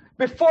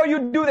 Before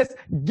you do this,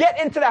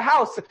 get into the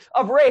house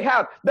of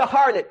Rahab, the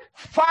harlot.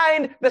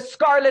 Find the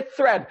scarlet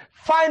thread.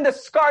 Find the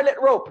scarlet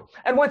rope.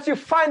 And once you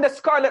find the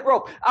scarlet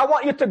rope, I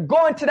want you to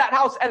go into that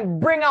house and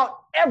bring out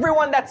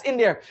everyone that's in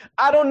there.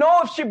 I don't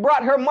know if she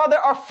brought her mother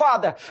or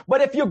father,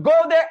 but if you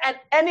go there and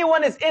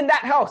anyone is in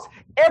that house,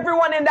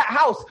 everyone in that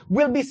house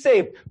will be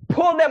saved.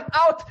 Pull them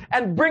out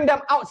and bring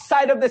them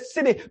outside of the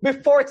city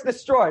before it's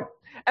destroyed.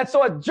 And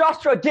so as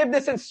Joshua gave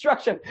this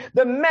instruction,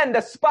 the men,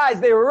 the spies,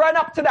 they run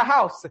up to the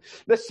house.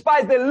 The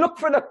spies, they look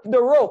for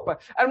the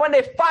rope. And when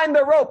they find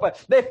the rope,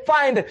 they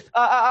find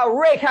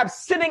Rahab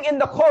sitting in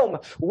the home,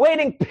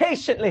 waiting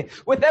patiently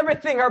with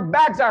everything. Her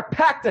bags are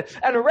packed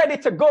and ready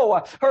to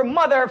go. Her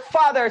mother, her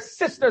father,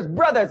 sisters,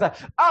 brothers,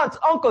 aunts,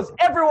 uncles,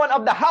 everyone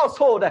of the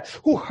household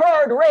who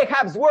heard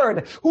Rahab's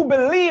word, who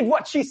believed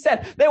what she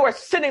said, they were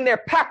sitting there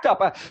packed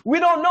up. We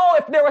don't know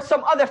if there were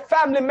some other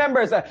family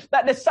members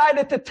that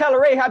decided to tell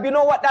Rahab, you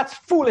know what? That's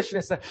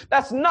foolishness.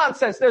 That's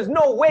nonsense. There's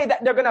no way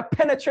that they're going to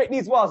penetrate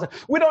these walls.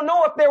 We don't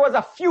know if there was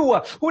a few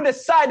who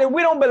decided,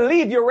 we don't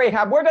believe you,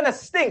 Rahab. We're going to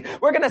sting.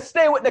 We're going to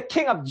stay with the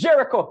king of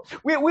Jericho.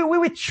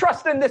 We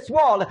trust in this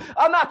wall.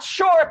 I'm not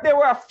sure if there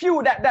were a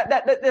few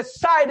that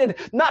decided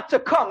not to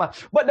come.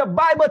 But the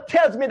Bible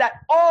tells me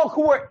that all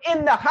who were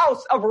in the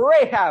house of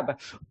Rahab,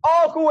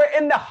 all who were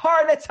in the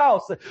harlot's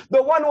house,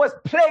 the one who was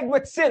plagued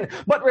with sin,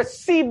 but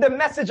received the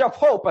message of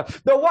hope,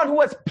 the one who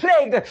was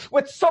plagued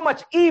with so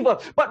much evil,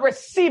 but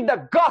received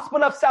the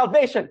gospel of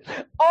salvation.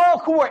 All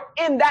who were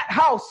in that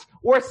house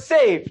were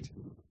saved.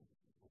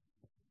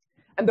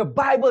 And the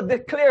Bible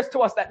declares to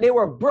us that they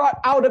were brought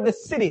out of the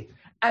city,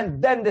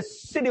 and then the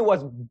city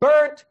was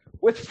burnt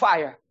with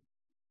fire.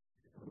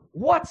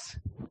 What's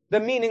the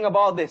meaning of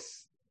all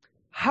this?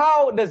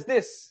 How does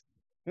this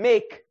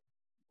make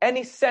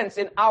any sense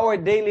in our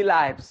daily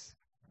lives?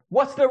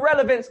 What's the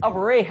relevance of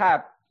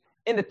Rahab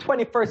in the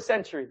 21st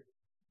century?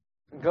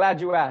 I'm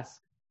glad you asked.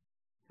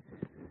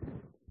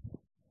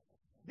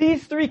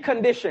 These three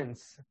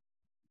conditions,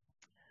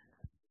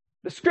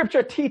 the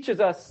scripture teaches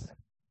us,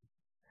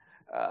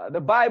 the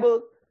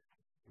Bible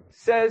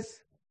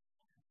says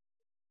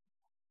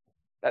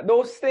that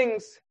those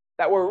things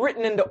that were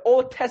written in the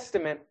Old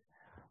Testament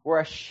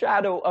were a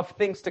shadow of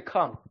things to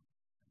come.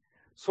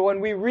 So when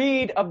we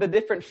read of the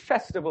different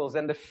festivals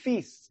and the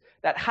feasts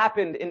that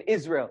happened in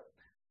Israel,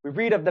 we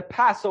read of the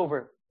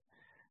Passover,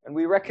 and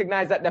we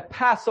recognize that the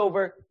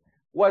Passover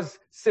was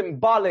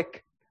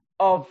symbolic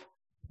of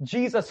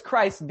Jesus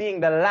Christ being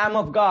the Lamb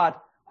of God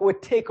who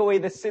would take away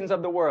the sins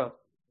of the world.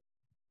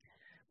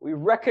 We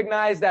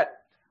recognize that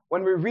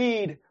when we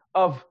read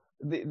of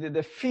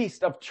the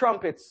Feast of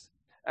Trumpets,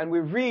 and we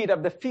read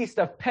of the Feast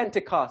of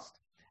Pentecost,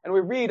 and we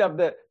read of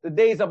the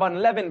days of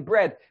unleavened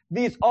bread,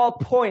 these all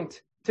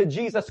point to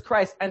Jesus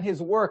Christ and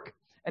his work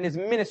and his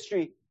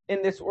ministry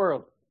in this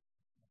world.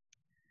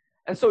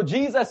 And so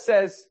Jesus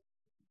says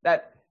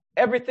that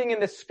everything in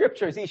the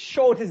scriptures, he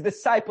showed his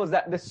disciples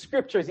that the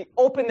scriptures, he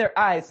opened their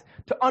eyes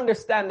to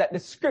understand that the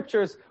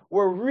scriptures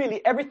were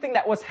really, everything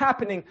that was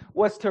happening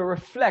was to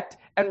reflect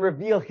and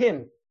reveal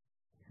him.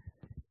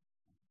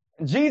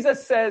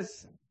 Jesus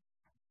says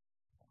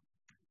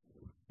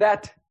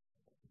that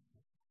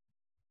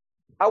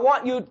I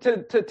want you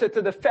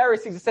to the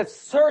Pharisees, he says,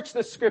 search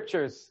the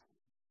scriptures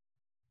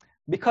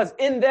because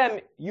in them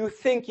you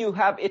think you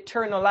have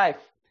eternal life.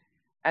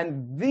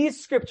 And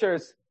these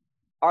scriptures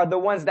are the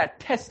ones that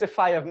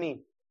testify of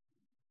me.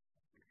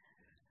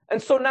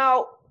 And so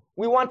now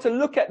we want to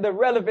look at the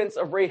relevance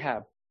of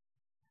Rahab.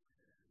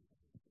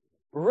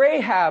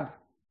 Rahab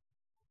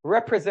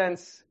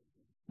represents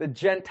the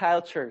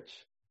Gentile church.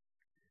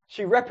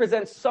 She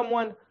represents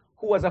someone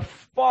who was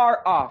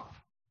afar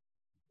off.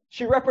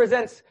 She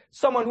represents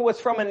someone who was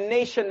from a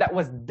nation that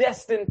was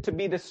destined to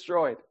be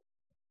destroyed.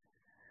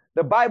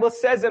 The Bible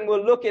says, and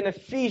we'll look in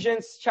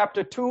Ephesians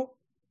chapter 2.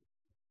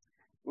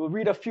 We'll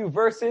read a few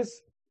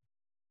verses.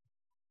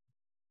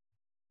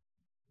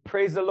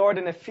 Praise the Lord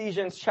in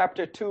Ephesians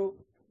chapter 2.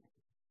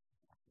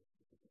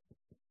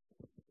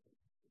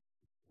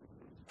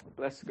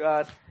 Bless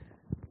God.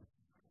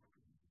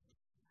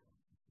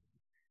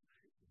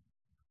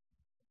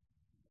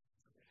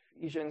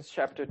 Ephesians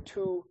chapter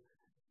 2,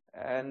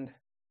 and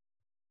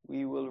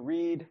we will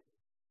read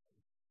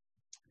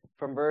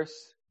from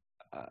verse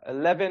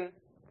 11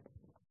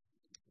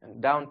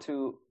 and down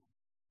to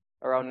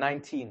around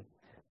 19.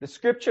 The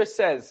scripture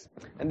says,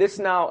 and this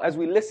now, as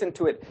we listen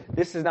to it,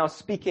 this is now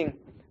speaking,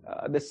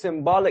 the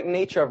symbolic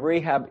nature of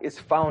Rahab is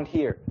found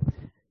here.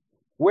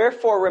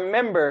 Wherefore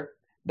remember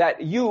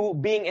that you,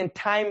 being in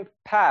time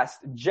past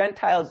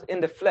Gentiles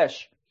in the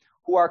flesh,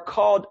 who are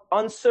called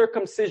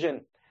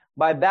uncircumcision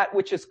by that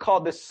which is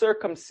called the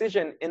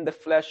circumcision in the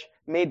flesh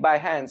made by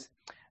hands,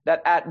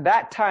 that at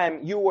that time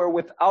you were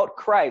without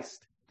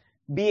Christ,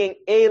 being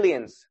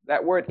aliens.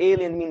 That word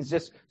alien means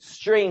just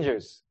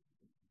strangers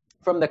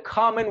from the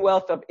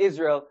commonwealth of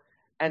Israel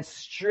and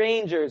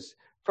strangers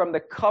from the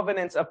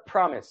covenants of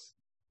promise,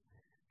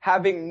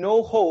 having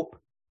no hope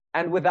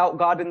and without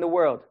God in the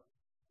world.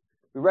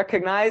 We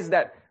recognize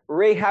that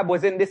Rahab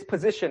was in this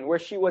position where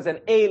she was an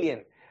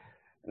alien.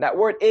 That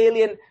word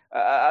alien,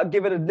 I'll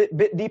give it a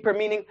bit deeper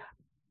meaning.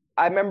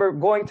 I remember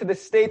going to the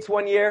States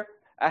one year.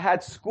 I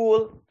had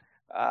school.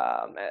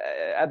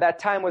 At that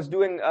time was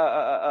doing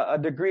a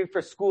degree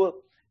for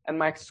school, and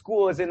my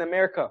school is in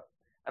America.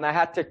 And I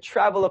had to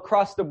travel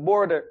across the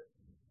border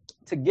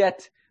to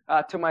get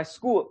to my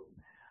school.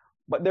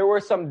 But there were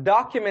some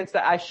documents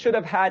that I should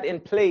have had in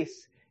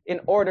place in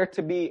order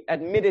to be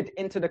admitted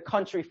into the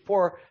country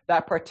for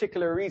that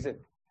particular reason.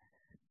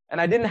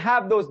 And I didn't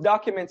have those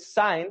documents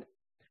signed.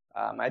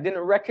 I didn't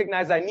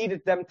recognize I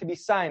needed them to be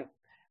signed.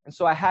 And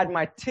so I had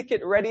my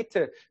ticket ready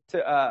to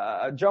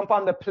jump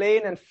on the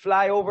plane and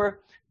fly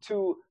over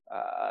to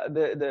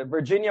the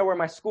Virginia where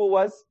my school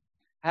was.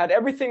 I had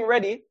everything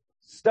ready,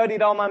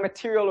 studied all my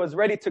material, was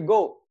ready to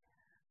go.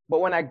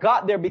 But when I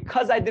got there,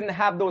 because I didn't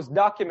have those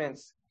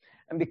documents,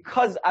 and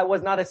because I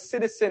was not a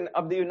citizen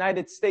of the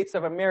United States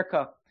of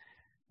America,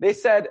 they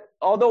said,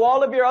 although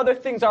all of your other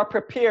things are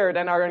prepared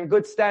and are in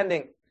good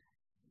standing,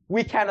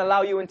 we can't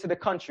allow you into the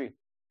country.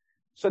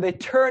 So they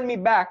turned me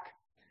back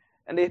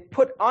and they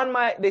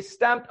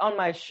stamped on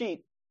my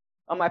sheet,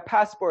 on my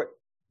passport,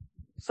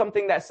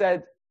 something that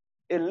said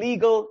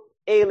illegal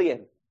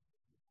alien.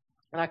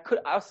 And I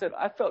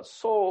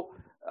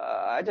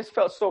just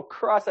felt so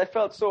cross. I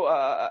felt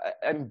so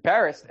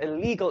embarrassed,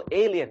 illegal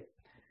alien.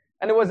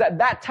 And it was at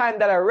that time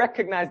that I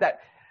recognized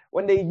that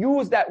when they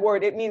use that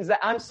word, it means that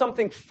I'm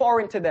something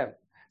foreign to them,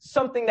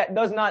 something that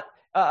does not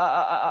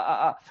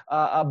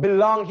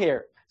belong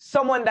here.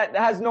 Someone that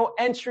has no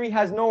entry,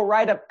 has no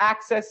right of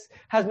access,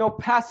 has no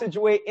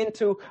passageway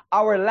into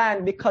our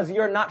land because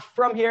you're not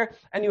from here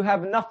and you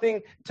have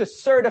nothing to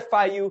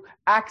certify you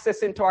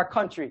access into our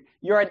country.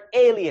 You're an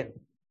alien.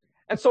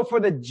 And so for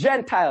the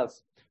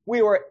Gentiles,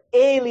 we were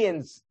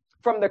aliens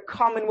from the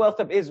commonwealth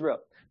of Israel.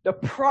 The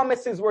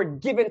promises were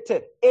given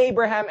to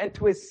Abraham and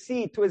to his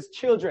seed, to his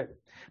children.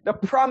 The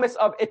promise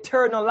of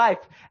eternal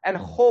life and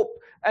hope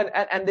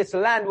and this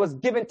land was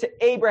given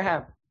to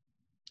Abraham.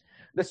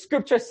 The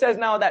scripture says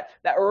now that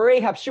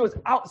Rahab, she was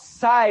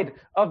outside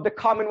of the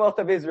commonwealth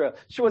of Israel.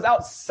 She was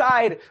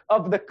outside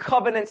of the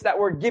covenants that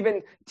were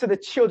given to the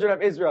children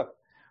of Israel.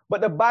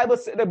 But the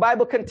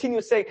Bible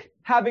continues saying,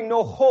 having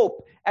no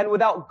hope and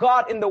without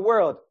God in the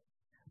world.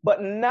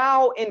 But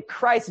now in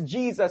Christ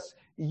Jesus,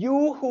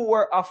 you who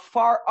were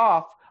afar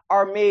off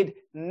are made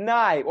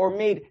nigh or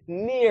made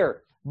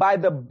near by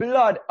the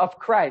blood of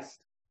Christ.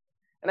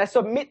 And I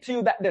submit to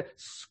you that the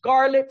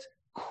scarlet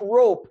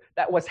rope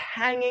that was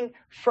hanging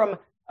from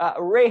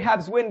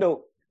Rahab's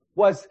window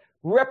was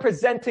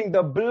representing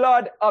the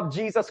blood of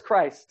Jesus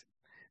Christ.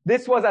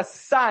 This was a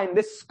sign.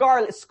 This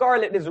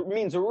scarlet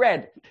means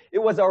red. It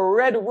was a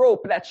red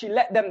rope that she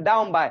let them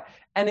down by.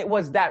 And it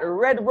was that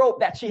red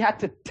rope that she had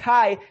to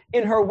tie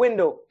in her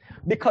window.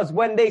 Because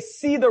when they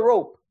see the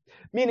rope,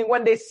 meaning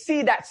when they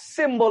see that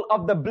symbol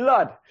of the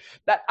blood,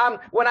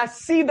 when I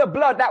see the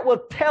blood, that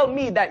will tell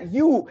me that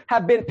you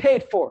have been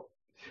paid for,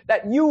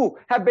 that you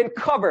have been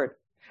covered.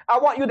 I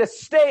want you to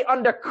stay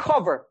under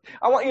cover.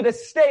 I want you to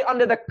stay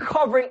under the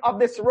covering of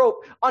this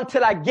rope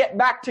until I get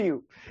back to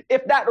you.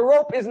 If that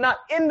rope is not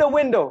in the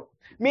window,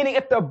 meaning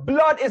if the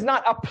blood is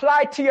not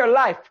applied to your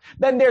life,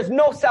 then there's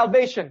no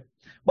salvation.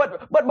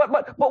 But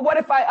what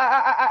if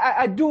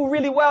I do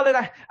really well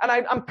and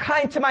I'm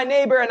kind to my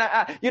neighbor and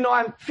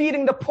I'm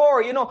feeding the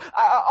poor,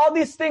 all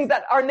these things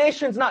that our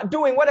nation's not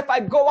doing. What if I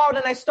go out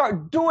and I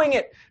start doing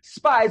it,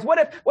 spies? What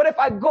if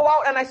I go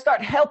out and I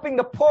start helping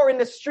the poor in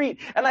the street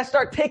and I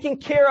start taking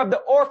care of the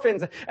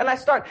orphans and I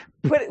start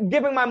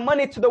giving my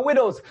money to the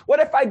widows?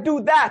 What if I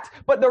do that,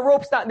 but the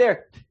rope's not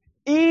there?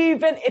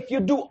 Even if you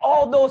do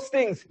all those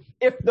things,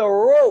 if the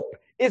rope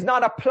is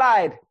not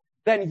applied,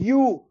 then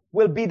you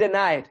will be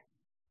denied.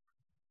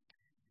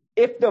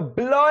 If the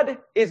blood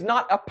is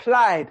not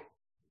applied,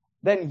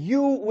 then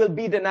you will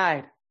be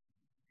denied.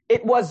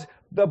 It was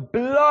the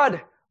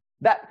blood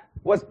that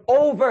was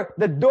over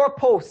the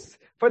doorposts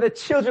for the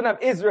children of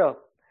Israel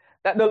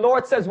that the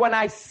Lord says, when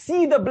I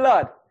see the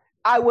blood,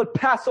 I will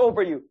pass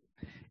over you.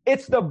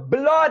 It's the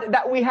blood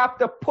that we have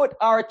to put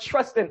our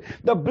trust in.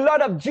 The blood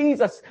of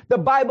Jesus. The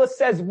Bible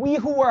says we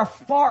who are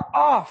far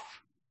off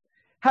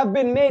have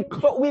been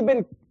we've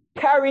been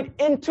carried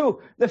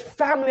into the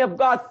family of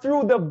God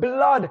through the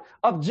blood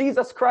of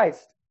Jesus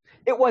Christ.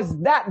 It was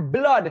that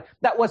blood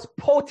that was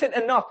potent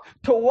enough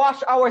to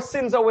wash our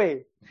sins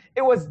away.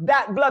 It was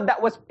that blood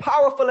that was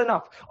powerful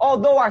enough.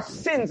 Although our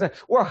sins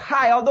were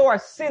high, although our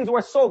sins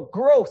were so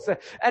gross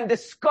and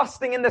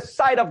disgusting in the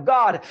sight of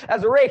God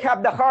as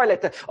Rahab the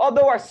harlot,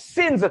 although our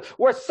sins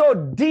were so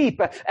deep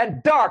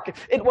and dark,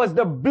 it was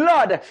the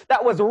blood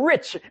that was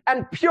rich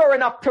and pure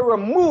enough to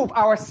remove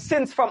our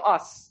sins from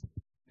us.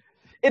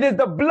 It is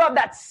the blood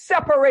that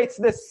separates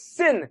the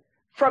sin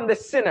from the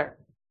sinner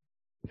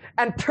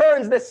and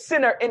turns the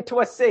sinner into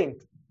a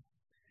saint.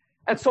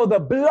 And so the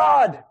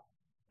blood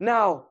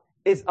now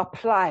is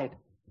applied.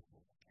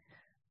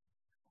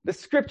 The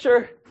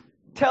scripture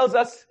tells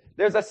us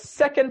there's a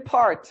second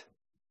part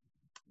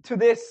to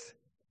this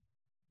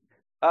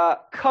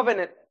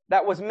covenant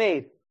that was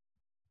made.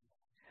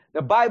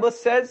 The Bible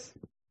says,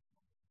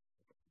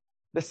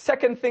 the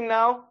second thing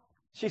now,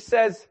 it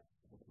says,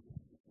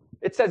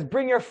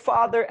 bring your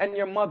father and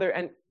your mother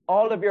and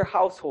all of your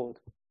household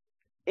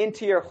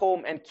into your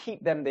home and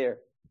keep them there.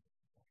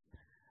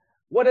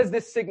 What does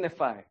this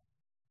signify?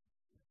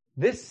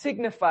 This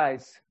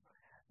signifies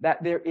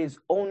that there is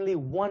only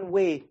one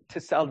way to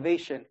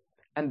salvation,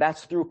 and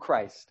that's through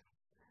Christ.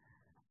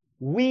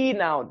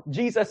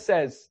 Jesus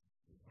says,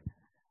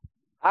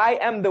 I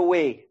am the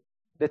way,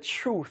 the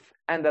truth,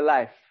 and the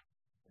life.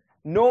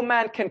 No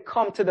man can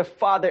come to the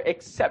Father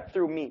except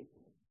through me.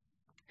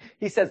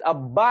 He says,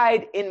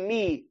 abide in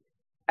me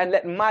and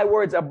let my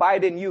words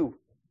abide in you.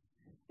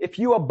 If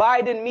you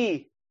abide in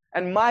me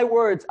and my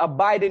words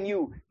abide in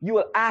you, you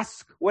will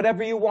ask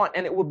whatever you want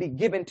and it will be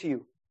given to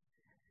you.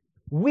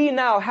 We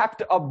now have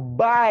to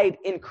abide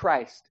in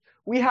Christ.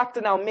 We have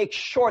to now make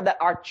sure that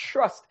our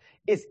trust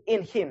is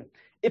in him.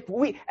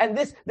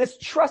 This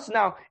trust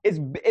now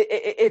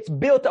it's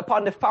built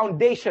upon the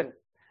foundation.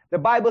 The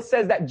Bible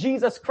says that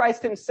Jesus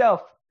Christ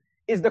himself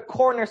is the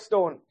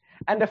cornerstone,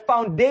 and the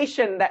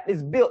foundation that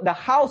is built, the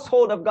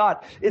household of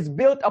God, is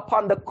built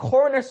upon the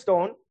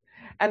cornerstone,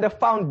 and the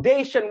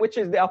foundation, which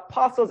is the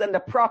apostles and the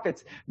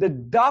prophets, the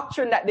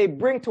doctrine that they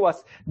bring to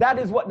us, that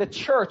is what the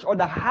church or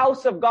the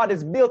house of God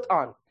is built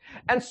on.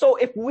 And so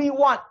if we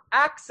want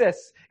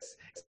access,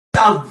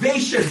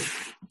 salvation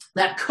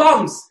that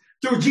comes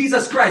through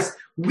Jesus Christ,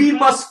 we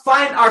must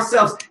find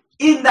ourselves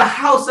in the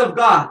house of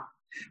God.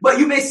 But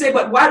you may say,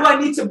 but why do I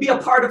need to be a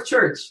part of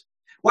church?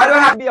 Why do I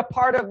have to be a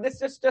part of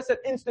this? It's just an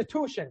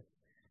institution.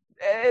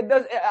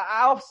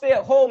 I'll stay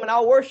at home and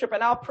I'll worship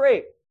and I'll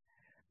pray.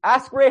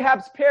 Ask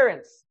Rahab's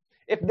parents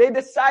if they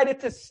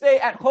decided to stay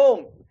at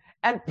home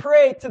and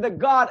pray to the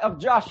God of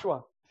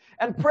Joshua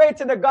and pray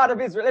to the God of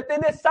Israel. If they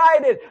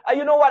decided,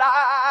 you know what,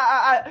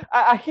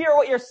 I hear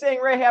what you're saying,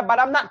 Rahab, but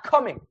I'm not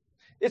coming.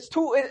 It's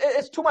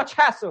too much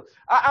hassle.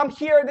 I'm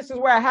here. This is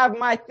where I have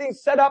my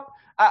things set up.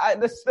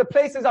 The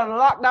place is on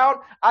lockdown.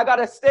 I got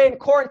to stay in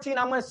quarantine.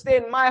 I'm going to stay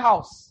in my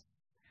house.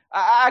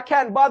 I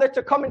can't bother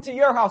to come into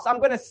your house. I'm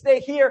going to stay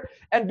here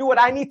and do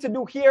what I need to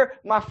do here.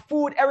 My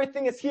food,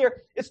 everything is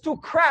here. It's too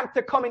cramped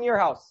to come in your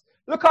house.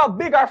 Look how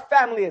big our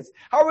family is.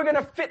 How are we going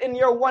to fit in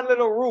your one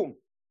little room?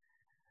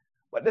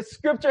 But the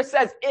scripture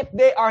says, if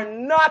they are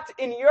not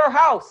in your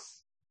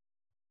house,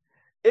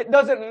 it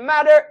doesn't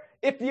matter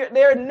if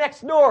they're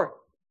next door.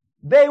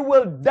 They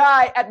will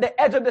die at the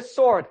edge of the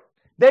sword.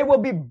 They will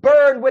be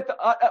burned with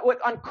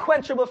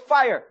unquenchable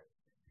fire.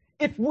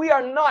 If we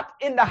are not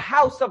in the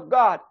house of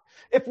God,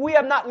 if we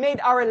have not made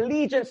our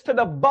allegiance to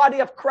the body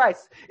of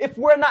Christ, if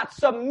we're not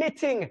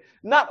submitting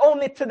not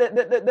only to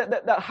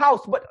the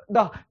house, but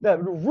the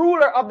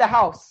ruler of the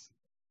house,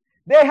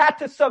 they had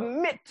to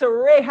submit to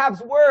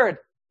Rahab's word.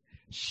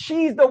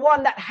 She's the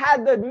one that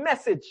had the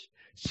message.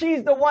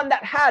 She's the one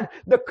that had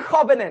the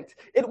covenant.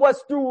 It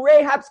was through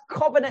Rahab's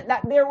covenant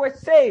that they were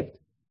saved.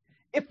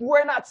 If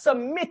we're not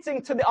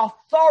submitting to the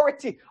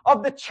authority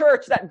of the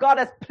church that God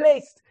has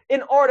placed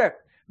in order,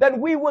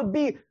 then we will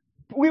be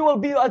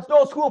as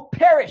those who will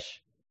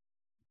perish.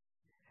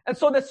 And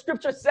so the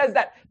scripture says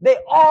that they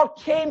all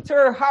came to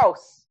her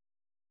house.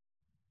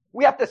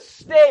 We have to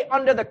stay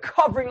under the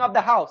covering of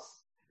the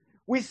house.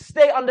 We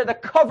stay under the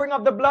covering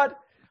of the blood.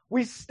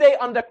 We stay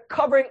under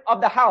covering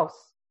of the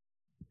house.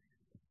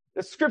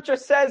 The scripture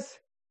says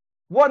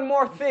one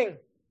more thing. It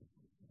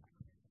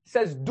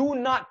says, do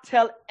not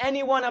tell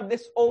anyone of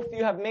this oath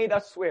you have made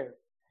us swear.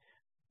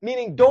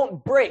 Meaning,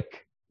 don't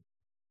break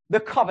the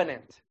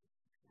covenant.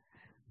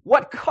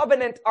 What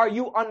covenant are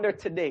you under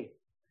today?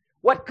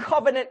 What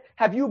covenant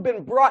have you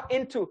been brought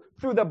into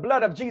through the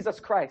blood of Jesus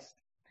Christ?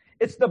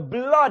 It's the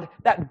blood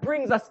that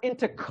brings us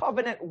into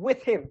covenant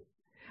with him.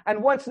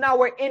 And once now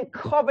we're in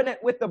covenant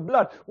with the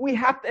blood, we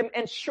have to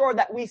ensure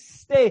that we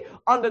stay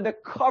under the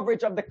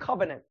coverage of the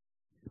covenant.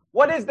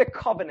 What is the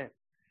covenant?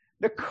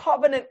 The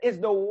covenant is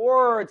the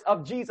words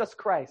of Jesus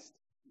Christ.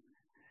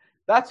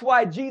 That's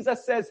why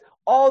Jesus says,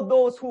 all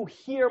those who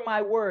hear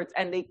my words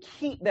and they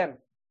keep them,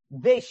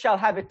 they shall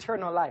have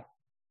eternal life.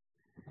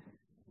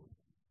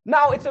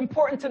 Now, it's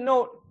important to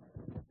note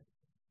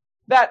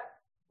that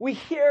we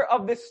hear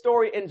of this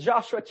story in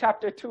Joshua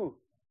chapter 2.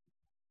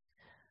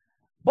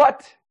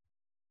 But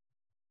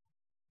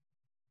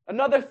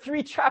another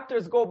 3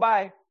 chapters go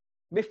by,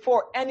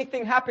 before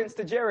anything happens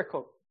to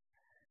Jericho.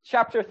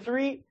 Chapter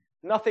 3,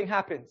 nothing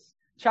happens.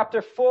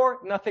 Chapter 4,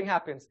 nothing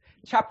happens.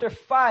 Chapter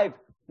 5,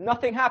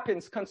 nothing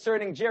happens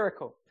concerning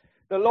Jericho.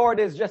 The Lord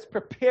is just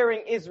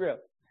preparing Israel.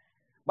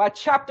 By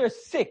chapter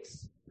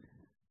 6,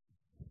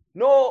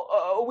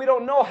 we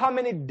don't know how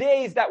many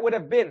days that would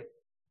have been.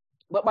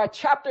 But by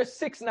chapter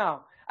 6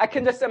 now, I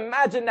can just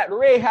imagine that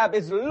Rahab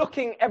is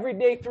looking every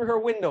day through her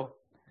window,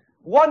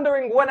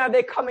 wondering when are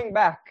they coming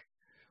back?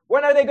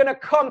 When are they going to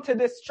come to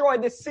destroy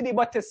this city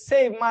but to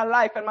save my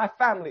life and my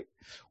family?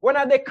 When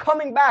are they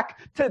coming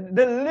back to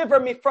deliver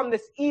me from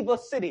this evil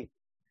city?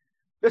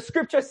 The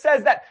scripture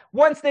says that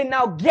once they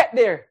now get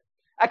there,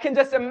 I can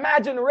just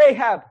imagine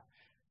Rahab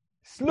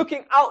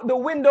looking out the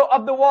window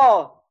of the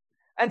wall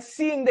and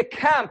seeing the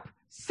camp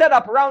set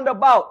up round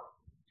about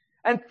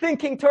and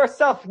thinking to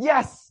herself,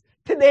 yes,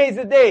 today is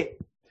the day.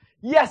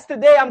 Yes,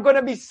 today I'm going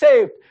to be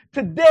saved.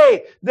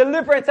 Today,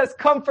 deliverance has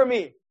come for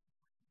me.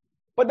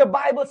 But the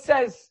Bible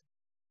says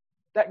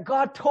that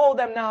God told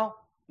them now,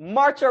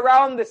 march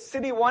around the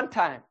city one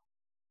time.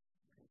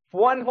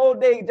 For one whole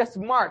day, just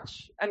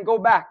march and go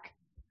back.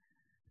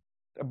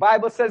 The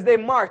Bible says they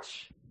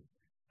march.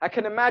 I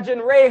can imagine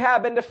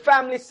Rahab and the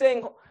family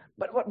saying,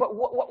 but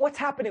what's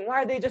happening?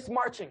 Why are they just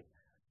marching?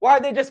 Why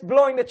are they just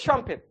blowing the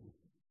trumpet?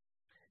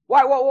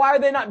 Why are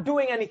they not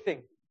doing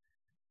anything?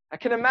 I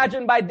can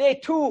imagine by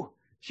day 2,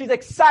 she's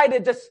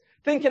excited, just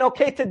thinking,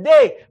 okay,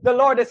 today the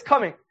Lord is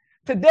coming.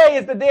 Today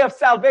is the day of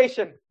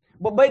salvation.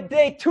 But by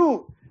day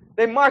 2,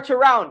 they march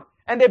around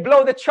and they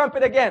blow the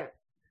trumpet again.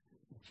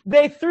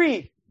 Day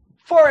 3,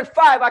 4, and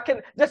 5, I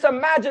can just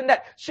imagine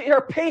that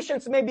her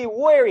patience may be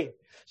weary.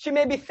 She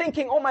may be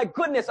thinking, oh my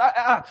goodness,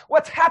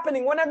 what's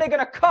happening? When are they going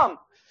to come?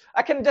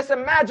 I can just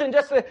imagine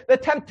just the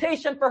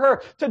temptation for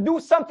her to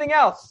do something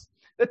else.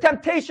 The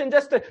temptation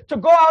just to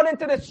go out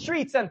into the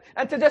streets and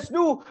to just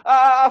do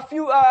a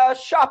few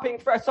shopping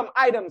for some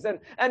items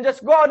and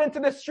just go out into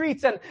the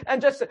streets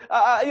and just,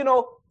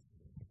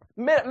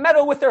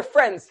 meddle with her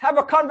friends, have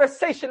a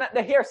conversation at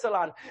the hair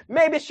salon.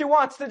 Maybe she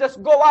wants to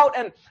just go out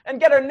and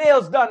get her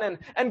nails done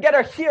and get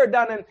her hair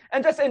done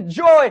and just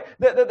enjoy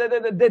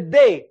the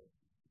day.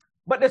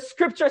 But the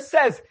scripture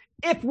says,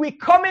 if we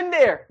come in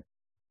there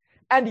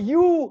and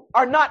you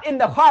are not in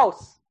the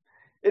house,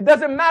 it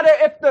doesn't matter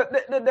if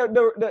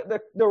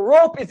the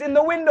rope is in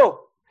the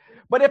window.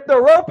 But if the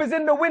rope is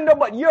in the window,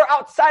 but you're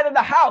outside of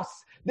the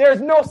house,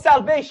 there's no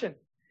salvation.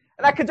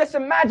 And I could just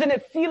imagine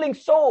it feeling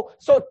so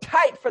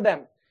tight for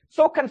them,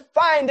 so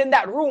confined in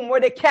that room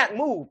where they can't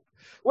move,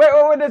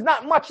 where there's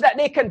not much that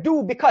they can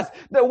do, because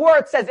the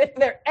word says if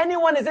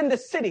anyone is in the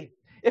city,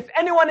 if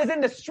anyone is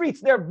in the streets,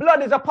 their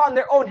blood is upon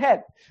their own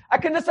head. I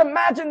can just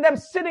imagine them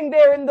sitting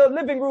there in the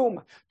living room,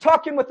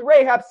 talking with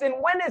Rahab, saying,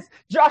 when is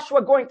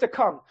Joshua going to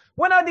come?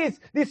 When are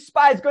these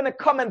spies going to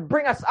come and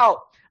bring us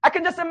out? I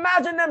can just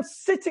imagine them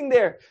sitting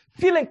there,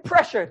 feeling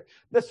pressured.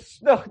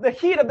 The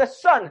heat of the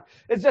sun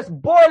is just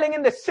boiling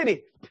in the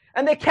city,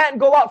 and they can't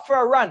go out for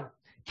a run,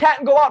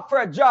 can't go out for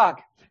a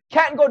jog,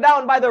 can't go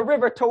down by the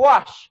river to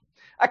wash.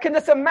 I can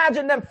just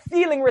imagine them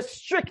feeling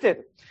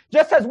restricted,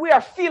 just as we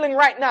are feeling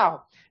right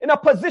now, in a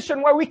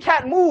position where we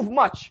can't move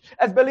much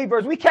as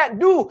believers. We can't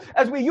do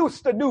as we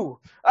used to do.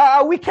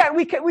 We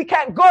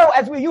can't go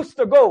as we used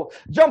to go.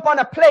 Jump on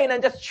a plane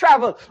and just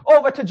travel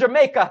over to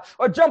Jamaica,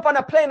 or jump on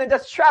a plane and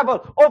just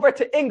travel over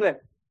to England.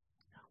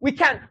 We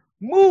can't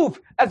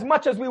move as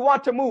much as we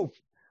want to move.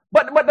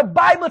 But the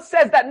Bible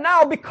says that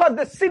now, because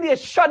the city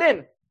is shut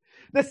in,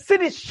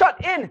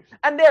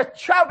 and they're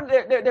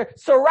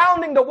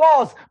surrounding the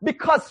walls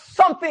because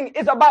something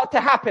is about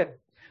to happen.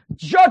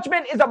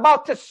 Judgment is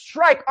about to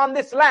strike on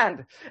this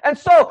land. And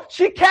so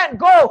she can't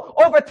go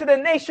over to the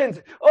nations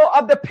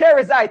of the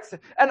Perizzites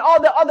and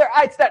all the other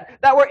ites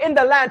that were in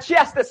the land. She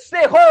has to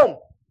stay home.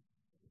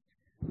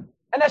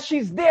 And as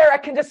she's there, I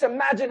can just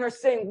imagine her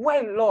saying,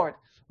 when, Lord?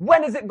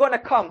 When is it going to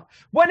come?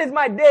 When is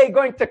my day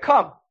going to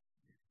come?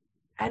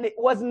 And it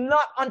was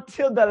not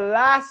until the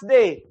last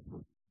day,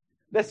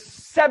 the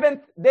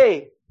 7th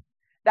day,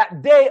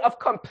 that day of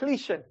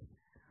completion,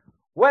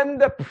 when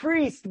the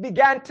priest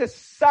began to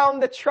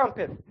sound the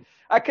trumpet.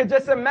 I could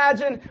just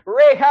imagine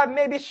Rahab,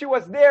 maybe she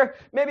was there,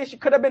 maybe she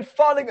could have been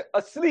falling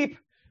asleep,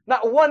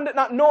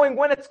 not knowing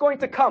when it's going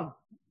to come.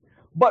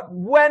 But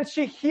when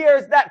she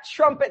hears that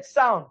trumpet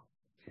sound,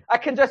 I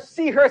can just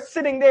see her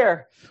sitting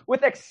there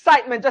with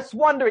excitement, just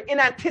wondering in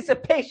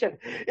anticipation,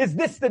 is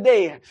this the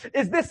day?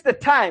 Is this the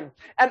time?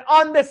 And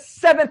on the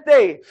 7th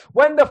day,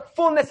 when the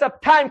fullness of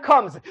time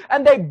comes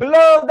and they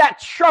blow that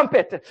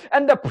trumpet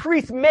and the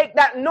priests make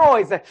that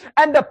noise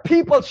and the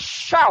people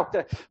shout,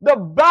 the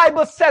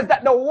Bible says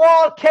that the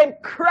wall came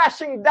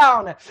crashing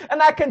down,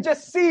 and I can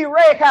just see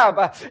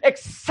Rahab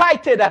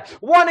excited,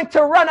 wanting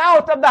to run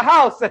out of the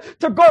house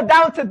to go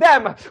down to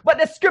them. But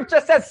the scripture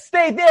says,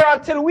 stay there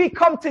until we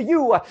come to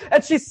you.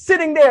 and she's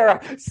sitting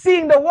there,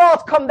 seeing the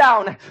walls come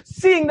down,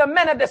 seeing the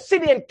men of the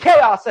city in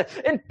chaos,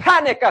 in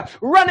panic,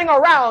 running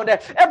around,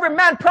 every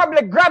man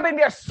probably grabbing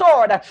their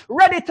sword,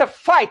 ready to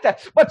fight.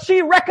 But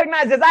she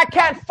recognizes, I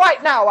can't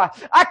fight now.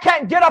 I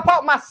can't get up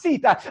out my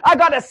seat. I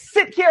gotta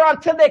sit here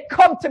until they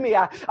come to me.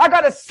 I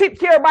gotta sit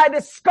here by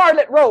this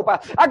scarlet robe.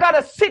 I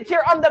gotta sit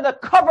here under the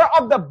cover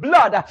of the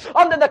blood,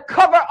 under the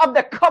cover of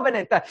the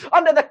covenant,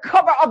 under the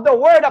cover of the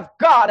word of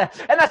God.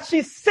 And as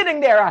she's sitting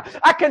there,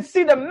 I can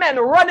see the men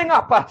running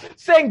up,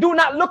 saying, do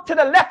not look to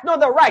the left nor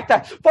the right,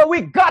 for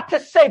we got to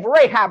save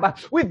Rahab.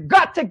 We've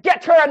got to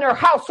get her and her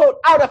household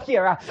out of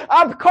here.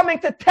 I'm coming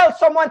to tell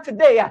someone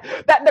today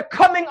that the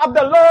coming of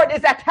the Lord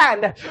is at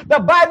hand. The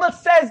Bible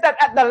says that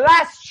at the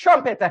last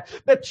trumpet,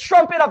 the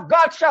trumpet of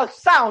God shall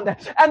sound,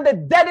 and the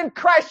dead in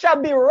Christ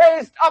shall be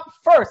raised up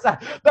first.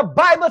 The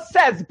Bible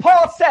says,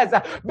 Paul says,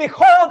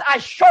 behold, I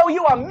show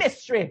you a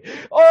mystery.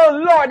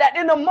 Oh Lord, that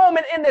in a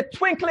moment, in the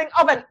twinkling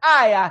of an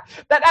eye,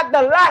 that at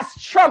the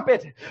last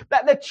trumpet,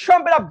 that the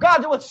trumpet of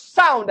God will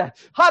sound.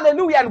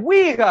 Hallelujah. And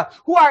we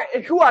who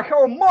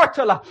are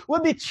mortal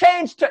will be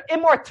changed to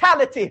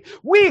immortality.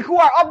 We who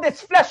are of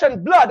this flesh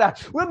and blood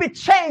will be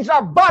changed.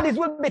 Our bodies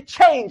will be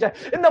changed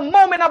in the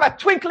moment of a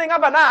twinkling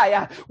of an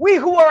eye. We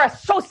who are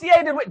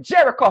associated with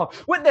Jericho,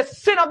 with the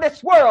sin of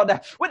this world,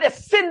 with the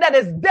sin that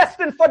is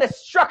destined for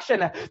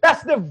destruction,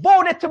 that's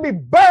devoted to be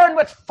burned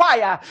with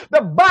fire.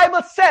 The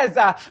Bible says,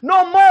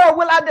 no more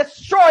will I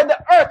destroy the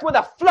earth with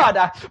a flood,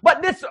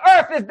 but this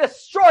earth is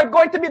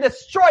going to be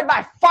destroyed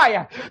by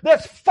fire.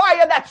 There's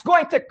fire that's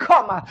going to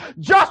come.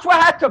 Joshua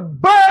had to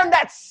burn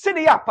that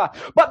city up,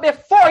 but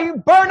before he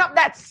burned up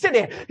that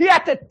city, he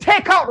had to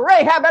take out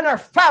Rahab and her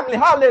family.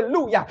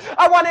 Hallelujah.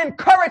 I want to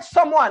encourage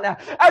someone,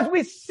 as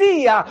we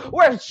see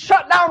we're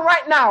shut down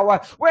right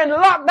now, we're in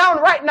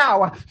lockdown right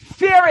now,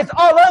 fear is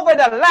all over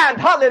the land.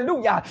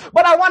 Hallelujah.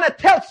 But I want to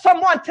tell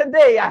someone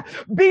today,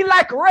 be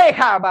like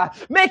Rahab,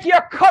 make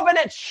your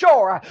covenant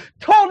sure,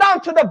 hold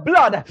on to the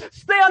blood,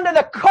 stay under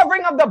the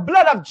covering of the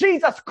blood of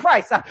Jesus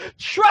Christ,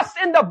 trust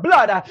in the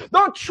blood,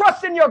 don't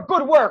trust in your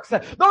good works,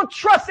 don't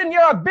trust in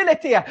your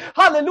ability,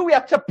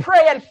 hallelujah, to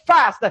pray and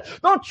fast,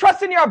 don't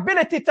trust in your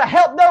ability to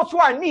help those who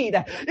are in need.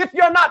 If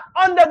you're not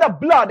under the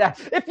blood,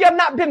 if you have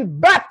not been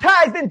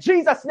baptized in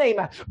Jesus' name,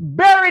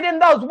 buried in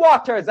those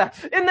waters,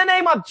 in the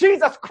name of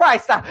Jesus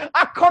Christ,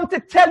 I come to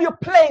tell you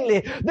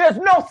plainly, there's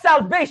no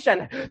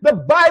salvation. The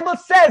Bible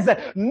says,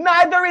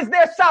 neither is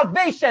there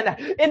salvation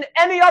in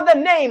any other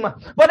name,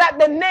 but at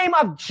the name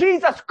of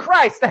Jesus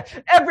Christ,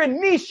 every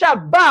knee shall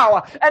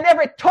bow and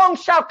every tongue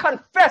shall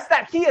confess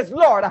that he is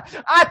Lord.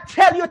 I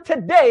tell you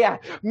today,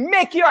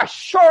 make your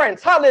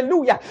assurance,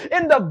 hallelujah,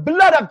 in the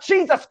blood of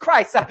Jesus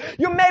Christ.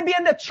 You may be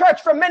in the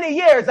church for many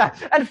years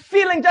and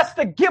feeling just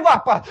to give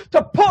up,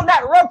 to pull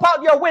that rope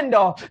out your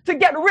window, to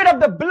get rid of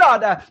the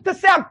blood, to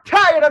say, I'm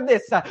tired of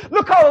this.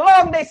 Look how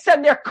long they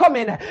said they're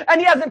coming and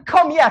he hasn't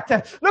come yet.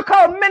 Look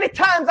how many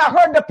times I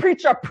heard the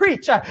preacher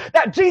preach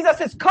that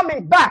Jesus is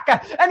coming back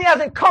and he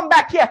hasn't come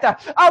back yet.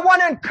 I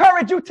want to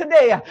encourage you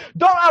today.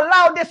 Don't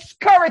allow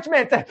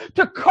discouragement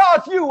to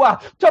cause you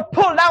to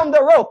pull down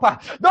the rope.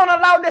 Don't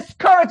allow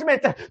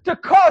discouragement to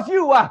cause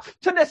you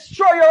to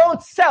destroy your own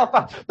self.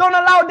 Don't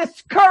allow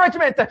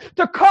discouragement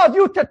to cause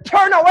you to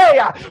turn away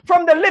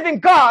from the living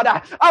God.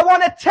 I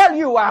want to tell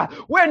you,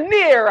 we're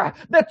near.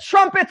 The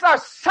trumpets are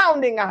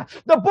sounding.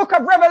 The book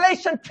of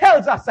Revelation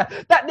tells us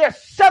that there's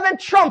 7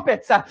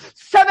 trumpets,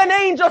 7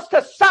 angels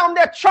to sound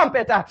their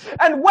trumpet.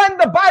 And when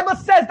the Bible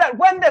says that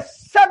when the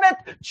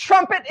 7th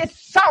trumpet is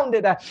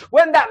sounded,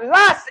 when that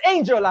last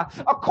angel,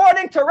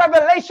 according to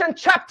Revelation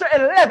chapter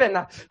 11,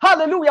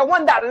 hallelujah,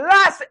 when that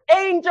last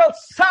angel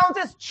sounds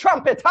his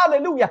trumpet,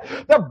 hallelujah,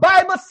 the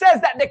Bible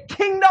says that the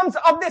kingdoms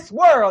of this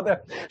world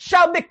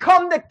shall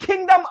become the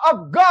kingdom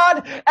of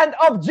God and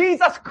of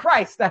Jesus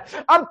Christ.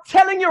 I'm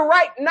telling you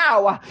right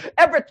now,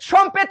 every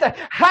trumpet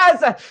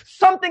has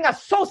something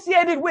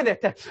associated with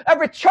it.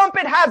 Every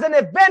trumpet has an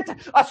event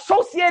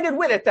associated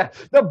with it.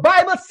 The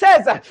Bible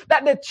says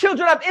that the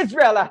children of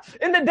Israel,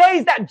 in the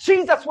days that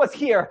Jesus was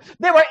here,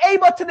 they were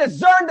able to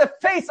discern the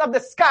face of the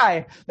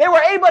sky. They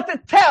were able to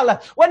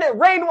tell when the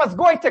rain was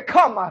going to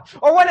come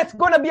or when it's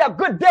going to be a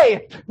good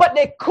day, but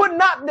they could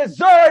not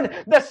discern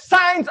the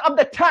signs of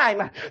the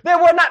time. They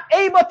were not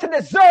able to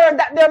discern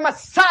that their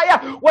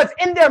Messiah was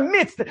in their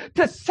midst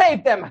to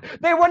save them.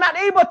 They were not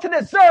able to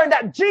discern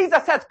that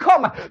Jesus has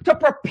come to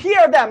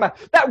prepare them,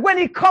 that when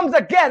he comes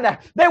again,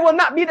 they will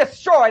not be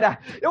destroyed.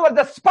 It was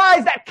the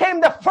spies that came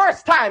the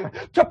first time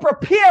to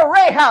prepare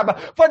Rahab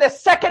for the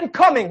second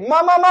coming.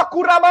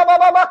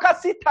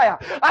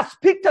 I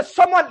speak to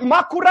someone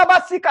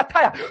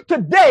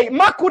today.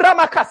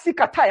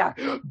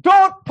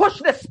 Don't push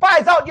the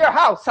spies out your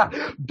house.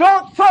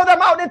 Don't throw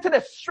them out into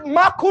the street.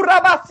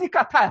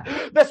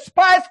 The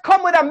spies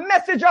come with a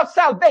message of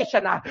salvation.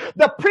 invitation.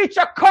 The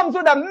preacher comes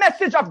with a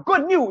message of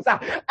good news.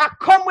 I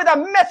come with a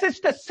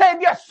message to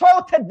save your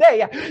soul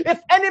today. If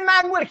any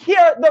man will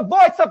hear the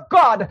voice of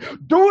God,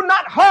 do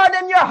not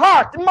harden your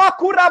heart,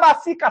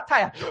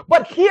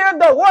 but hear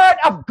the word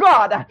of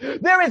God.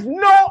 There is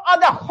no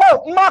other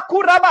hope,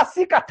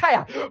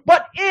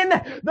 but in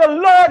the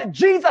Lord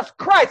Jesus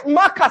Christ.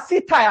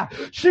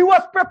 She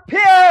was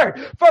prepared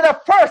for the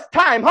first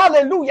time.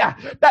 Hallelujah.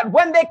 That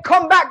when they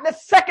come back the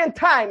second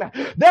time,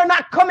 they're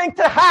not coming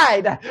to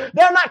hide.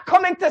 They're not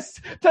coming to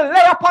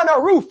lay up on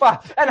a roof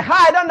and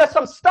hide under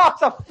some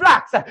stalks of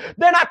flax.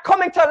 They're not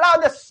coming to allow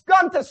the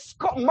sun to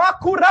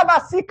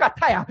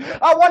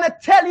I want to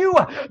tell you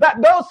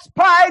that those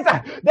spies,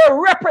 they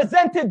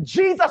represented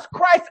Jesus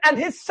Christ and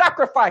his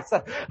sacrifice.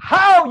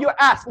 How, you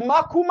ask?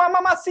 Well,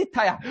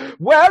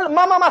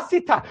 Mama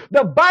Masita,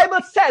 the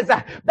Bible says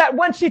that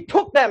when she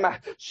took them,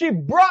 she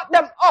brought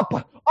them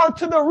up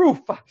onto the roof.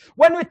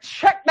 When we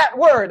check that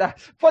word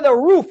for the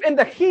roof in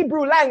the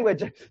Hebrew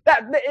language,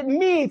 that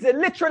it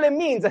literally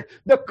means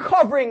the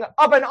covering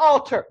of an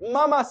altar.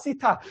 Mama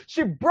Sita,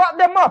 she brought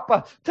them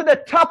up to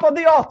the top of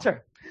the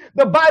altar.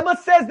 The Bible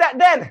says that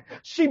then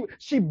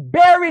she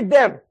buried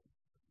them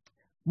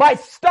by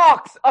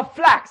stalks of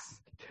flax.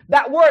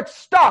 That word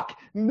stalk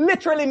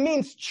literally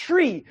means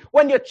tree.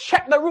 When you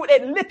check the root,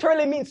 it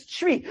literally means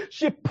tree.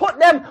 She put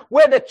them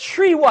where the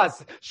tree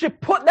was. She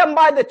put them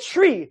by the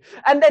tree.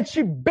 And then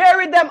she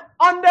buried them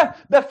under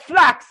the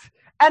flax.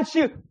 And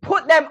she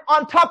put them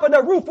on top of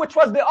the roof, which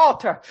was the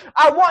altar.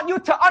 I want you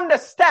to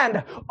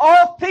understand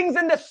all things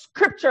in the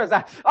scriptures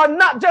are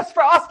not just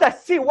for us to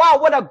see, wow,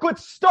 what a good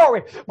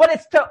story, but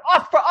it's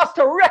for us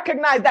to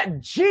recognize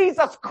that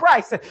Jesus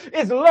Christ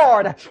is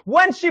Lord.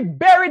 When she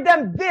buried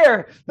them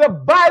there, the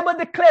Bible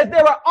declares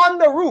they were on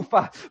the roof.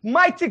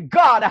 Mighty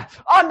God,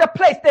 on the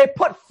place they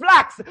put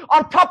flax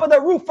on top of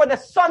the roof for the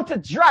sun to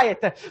dry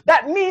it.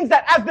 That means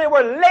that as they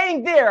were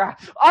laying there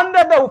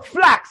under the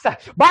flax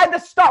by the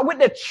stalk with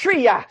the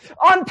tree,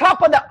 on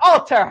top of the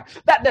altar,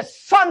 that the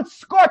sun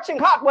scorching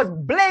hot was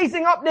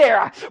blazing up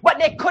there, but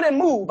they couldn't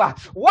move.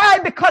 Why?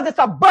 Because it's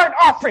a burnt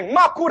offering.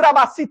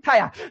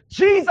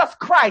 Jesus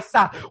Christ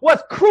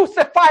was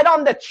crucified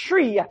on the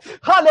tree.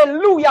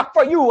 Hallelujah,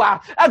 for you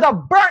as a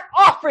burnt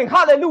offering.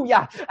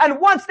 Hallelujah. And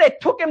once they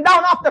took him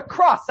down off the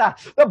cross,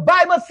 the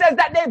Bible says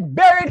that they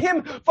buried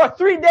him for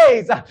 3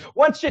 days.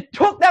 When she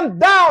took them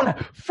down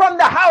from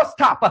the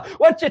housetop,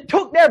 when she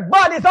took their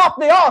bodies off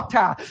the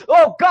altar,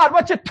 oh God,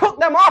 when she took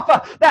them off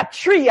that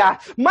tree,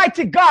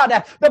 mighty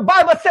God, the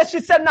Bible says, she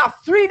said, now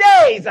 3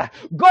 days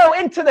go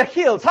into the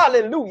hills.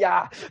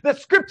 Hallelujah. The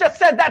scripture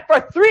said that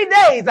for 3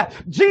 days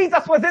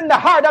Jesus was in the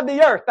heart of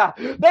the earth.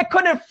 They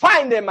couldn't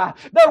find him.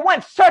 They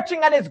went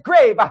searching at his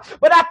grave,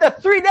 but after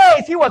 3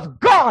 days he was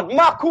gone.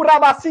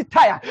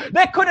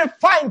 They couldn't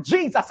find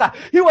Jesus.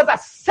 He was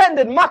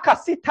ascended.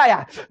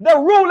 The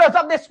rulers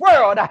of this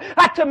world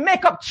had to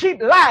make up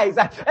cheap lies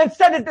and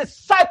said his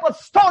disciples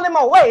stole him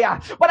away.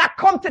 But I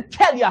come to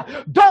tell you,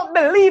 don't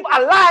believe a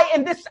lie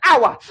in this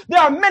hour.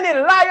 There are many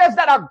liars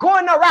that are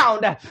going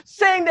around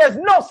saying there's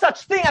no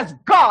such thing as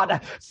God,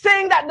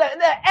 saying that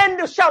the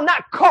end shall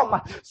not come,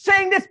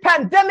 saying this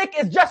pandemic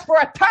is just for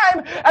a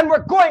time and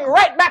we're going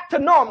right back to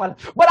normal.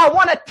 But I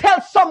want to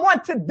tell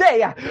someone today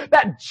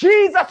that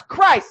Jesus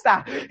Christ,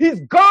 he's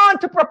gone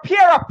to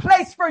prepare a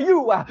place for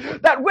you,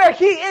 that where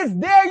he is,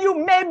 there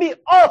you may be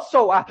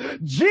also.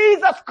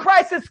 Jesus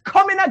Christ is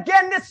coming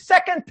again this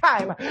second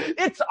time.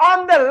 It's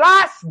on the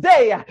last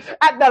day,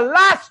 at the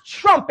last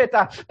trumpet,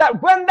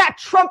 that when that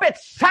trumpet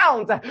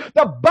sounds,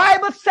 the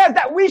Bible says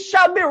that we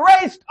shall be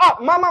raised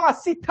up. Mama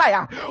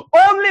Masitaya.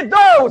 Only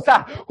those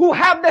who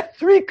have the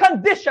 3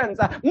 conditions,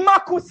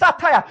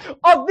 Makusataya,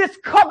 of this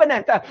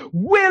covenant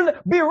will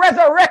be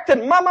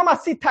resurrected. Mama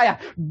Masitaya.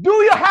 Do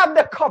you have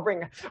the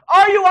covering?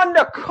 Are you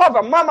under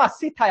cover? Mama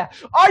Sitaya.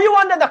 Are you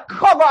under the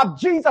cover of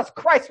Jesus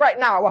Christ right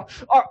now?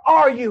 Or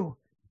are you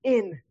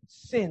in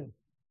sin?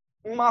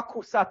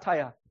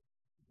 Makusataya.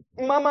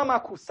 Mama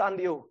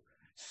Makusandio.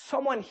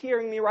 Someone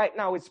hearing me right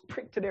now is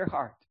pricked to their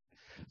heart.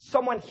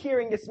 Someone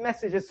hearing this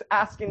message is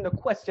asking the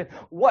question,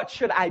 what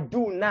should I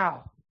do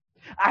now?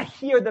 I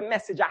hear the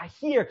message. I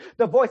hear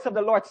the voice of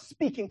the Lord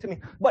speaking to me.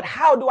 But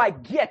how do I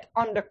get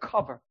under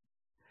cover?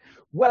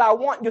 Well, I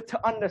want you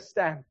to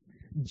understand.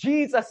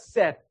 Jesus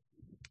said,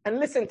 and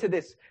listen to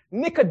this,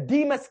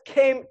 Nicodemus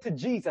came to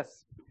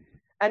Jesus.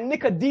 And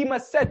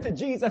Nicodemus said to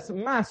Jesus,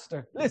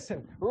 Master,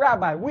 listen,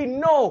 Rabbi, we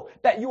know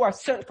that you are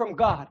sent from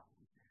God,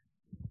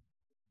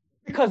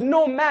 because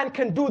no man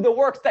can do the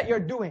works that you're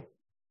doing.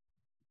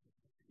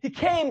 He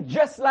came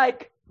just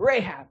like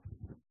Rahab.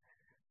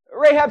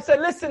 Rahab said,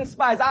 listen,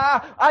 spies,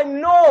 I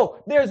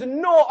know there's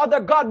no other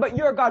God but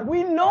your God.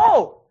 We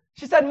know.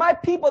 She said, my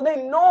people,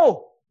 they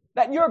know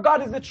that your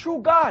God is the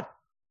true God.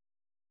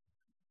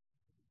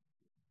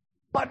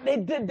 But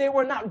they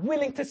were not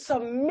willing to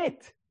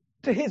submit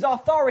to his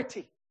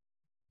authority.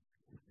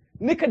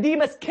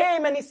 Nicodemus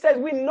came and he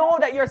said, we know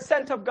that you're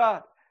sent of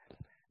God.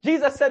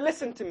 Jesus said,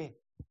 listen to me.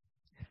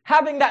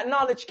 Having that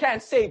knowledge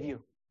can't save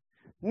you.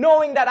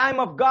 Knowing that I'm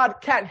of God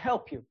can't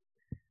help you.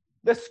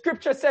 The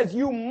scripture says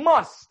you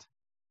must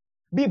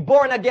be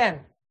born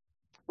again.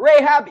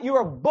 Rahab, you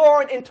were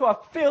born into a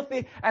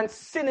filthy and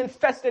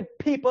sin-infested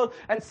people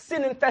and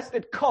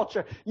sin-infested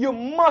culture. You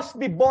must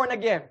be born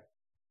again.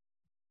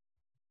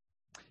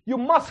 You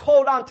must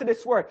hold on to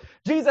this word.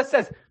 Jesus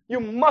says, you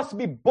must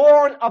be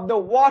born of the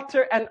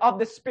water and of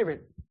the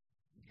Spirit.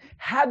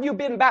 Have you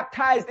been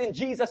baptized in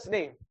Jesus'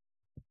 name?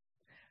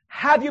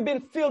 Have you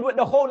been filled with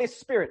the Holy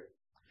Spirit?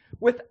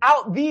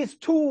 Without these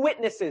two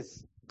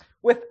witnesses,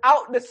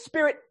 without the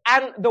Spirit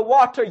and the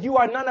water, you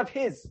are none of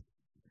His.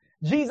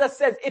 Jesus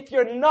says, if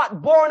you're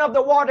not born of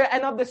the water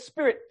and of the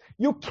Spirit,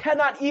 you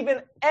cannot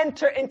even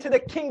enter into the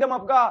kingdom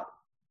of God.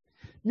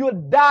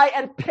 You'll die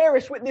and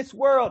perish with this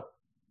world.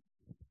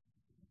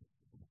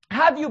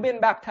 Have you been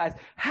baptized?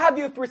 Have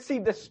you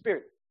received the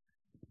Spirit?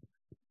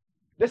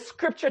 The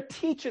scripture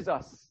teaches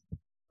us.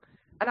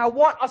 And I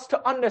want us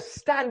to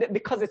understand it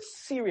because it's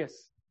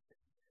serious.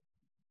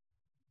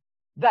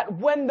 That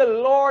when the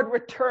Lord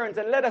returns,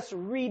 and let us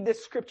read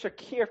this scripture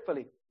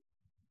carefully.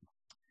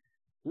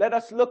 Let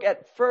us look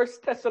at 1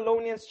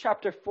 Thessalonians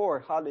chapter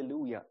 4.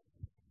 Hallelujah.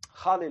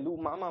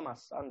 Hallelujah. Mama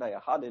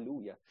Sandaya.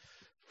 Hallelujah.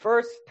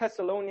 1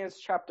 Thessalonians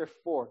chapter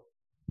 4.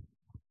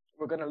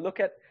 We're going to look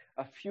at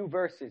a few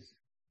verses.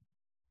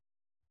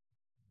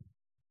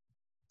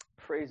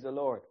 Praise the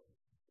Lord.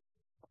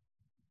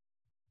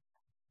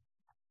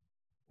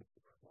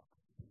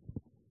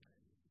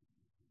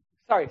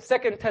 Sorry,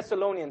 2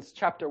 Thessalonians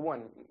chapter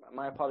 1.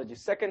 My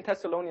apologies. 2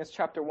 Thessalonians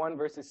chapter 1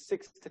 verses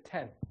 6 to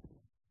 10.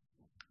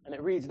 And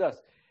it reads thus.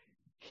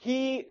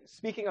 He,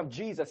 speaking of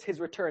Jesus, his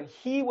return,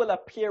 he will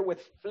appear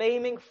with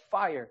flaming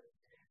fire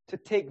to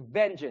take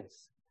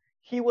vengeance.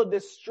 He will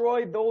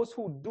destroy those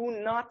who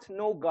do not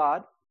know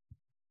God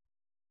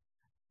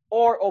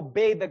or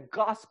obey the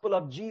gospel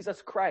of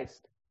Jesus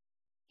Christ.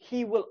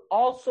 He will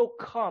also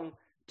come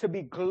to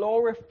be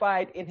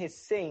glorified in his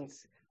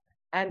saints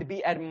and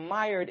be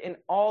admired in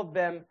all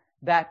them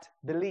that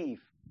believe.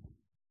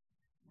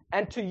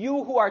 And to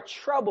you who are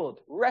troubled,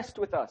 rest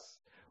with us,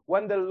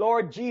 when the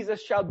Lord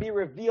Jesus shall be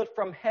revealed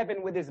from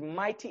heaven with his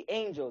mighty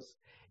angels,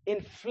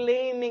 in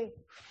flaming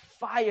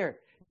fire,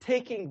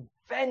 taking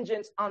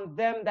vengeance on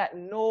them that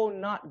know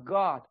not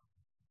God,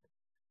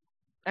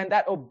 and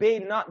that obey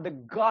not the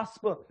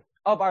gospel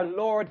of our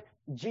Lord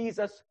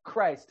Jesus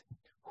Christ,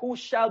 who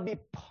shall be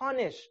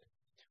punished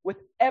with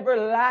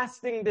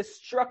everlasting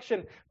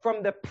destruction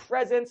from the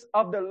presence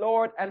of the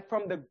Lord and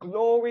from the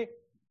glory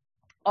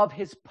of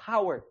his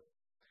power,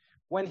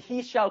 when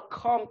he shall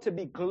come to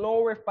be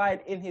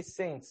glorified in his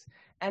saints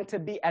and to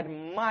be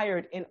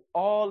admired in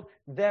all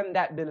them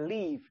that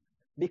believe,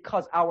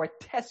 because our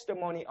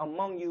testimony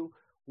among you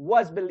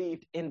was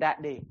believed in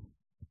that day.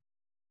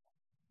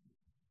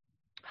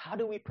 How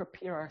do we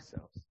prepare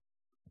ourselves?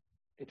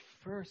 It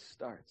first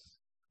starts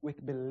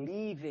with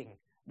believing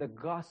the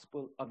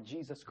gospel of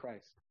Jesus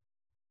Christ.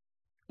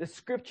 The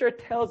scripture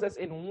tells us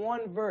in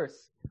one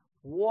verse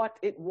what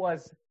it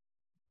was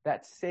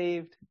that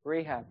saved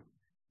Rahab.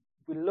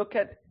 We look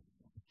at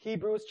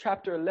Hebrews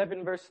chapter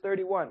 11 verse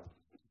 31.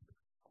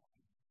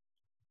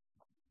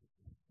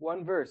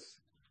 One verse.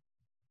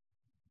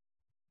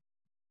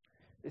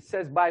 It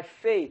says, by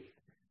faith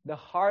the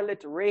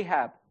harlot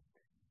Rahab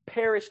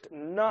perished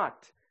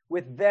not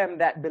with them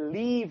that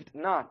believed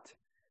not,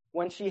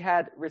 when she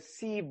had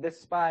received the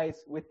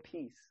spies with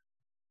peace.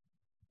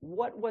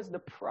 What was the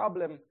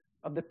problem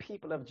of the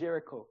people of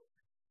Jericho?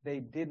 They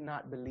did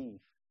not believe.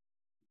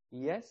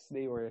 Yes,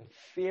 they were in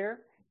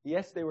fear.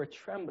 Yes, they were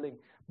trembling.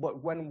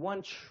 But when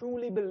one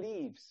truly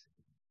believes,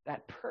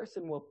 that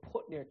person will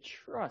put their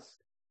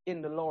trust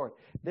in the Lord.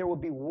 There will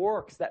be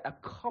works that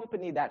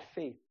accompany that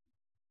faith.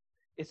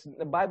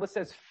 The Bible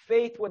says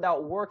faith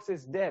without works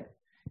is dead.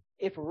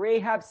 If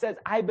Rahab says,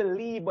 I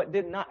believe, but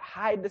did not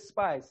hide the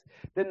spies,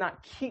 did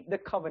not keep the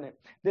covenant,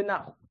 did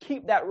not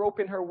keep that rope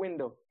in her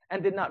window,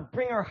 and did not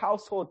bring her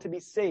household to be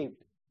saved,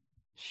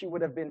 she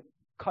would have been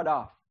cut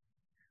off.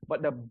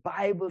 But the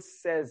Bible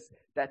says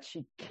that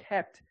she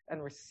kept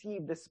and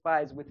received the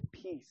spies with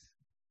peace,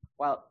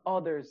 while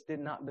others did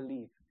not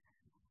believe.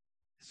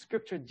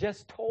 Scripture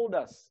just told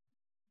us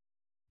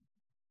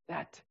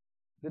that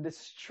the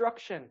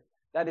destruction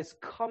that is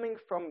coming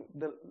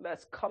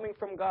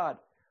from God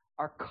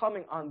are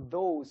coming on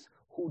those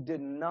who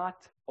did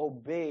not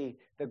obey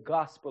the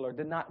gospel or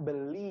did not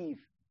believe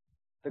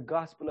the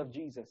gospel of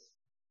Jesus.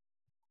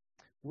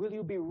 Will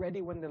you be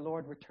ready when the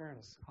Lord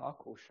returns?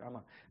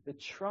 The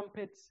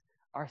trumpets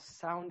are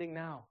sounding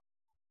now.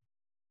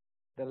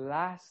 The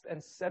last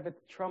and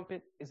seventh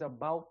trumpet is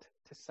about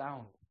to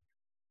sound.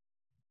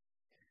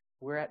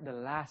 We're at the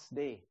last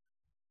day.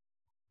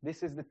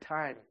 This is the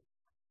time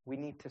we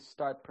need to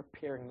start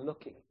preparing,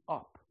 looking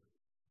up,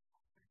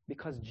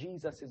 because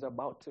Jesus is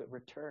about to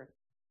return.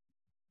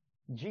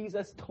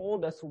 Jesus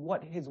told us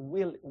what his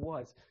will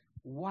was.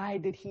 Why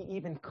did he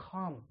even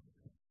come?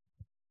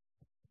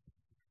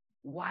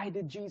 Why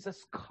did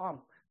Jesus come?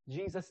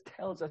 Jesus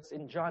tells us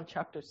in John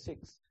chapter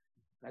 6.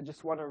 I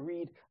just want to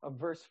read a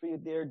verse for you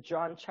there.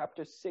 John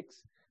chapter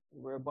 6.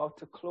 We're about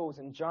to close.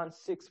 In John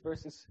 6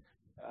 verses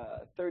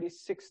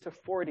 36 to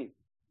 40.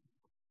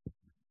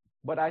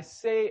 But I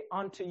say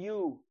unto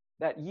you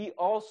that ye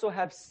also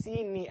have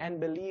seen me and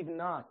believe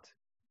not.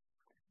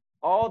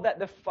 All that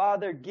the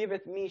Father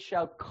giveth me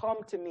shall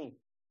come to me,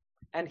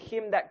 and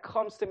him that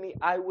comes to me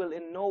I will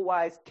in no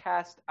wise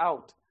cast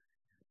out.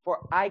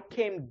 For I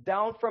came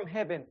down from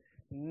heaven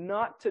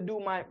not to do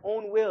my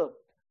own will,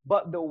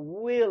 but the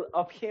will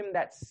of him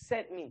that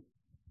sent me.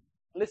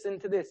 Listen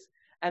to this.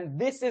 And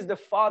this is the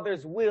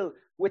Father's will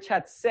which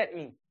hath sent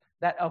me,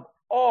 that of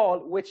all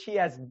which he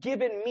has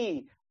given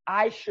me,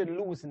 I should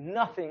lose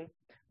nothing,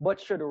 but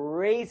should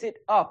raise it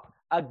up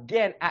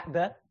again at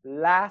the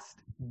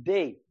last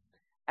day.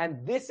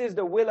 And this is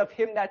the will of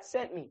him that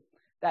sent me,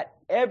 that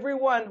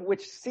everyone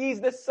which sees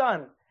the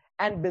Son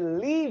and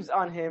believes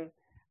on him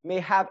may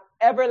have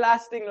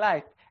everlasting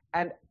life,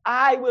 and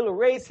I will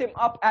raise him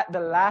up at the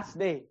last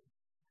day.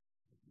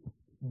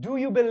 Do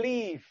you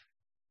believe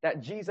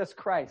that Jesus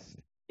Christ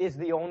is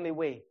the only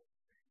way?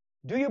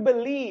 Do you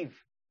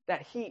believe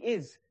that he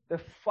is the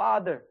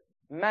Father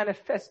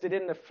manifested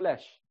in the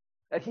flesh,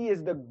 that he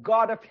is the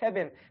God of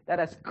heaven that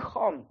has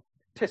come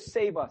to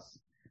save us?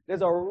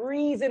 There's a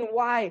reason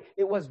why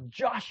it was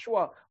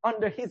Joshua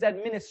under his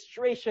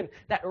administration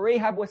that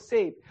Rahab was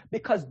saved,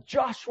 because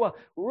Joshua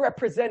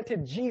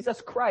represented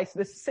Jesus Christ,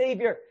 the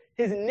Savior.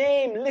 His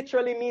name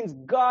literally means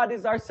God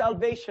is our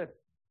salvation.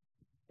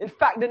 In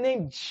fact, the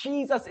name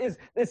Jesus is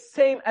the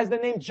same as the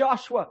name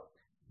Joshua.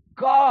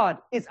 God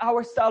is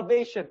our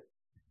salvation.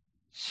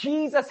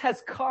 Jesus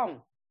has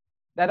come,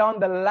 that on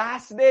the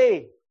last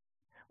day,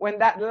 when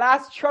that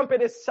last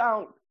trumpet is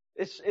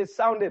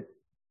sounded,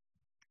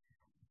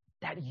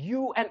 that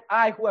you and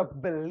I who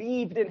have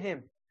believed in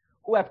him,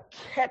 who have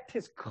kept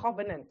his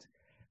covenant,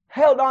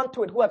 held on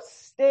to it, who have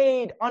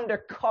stayed under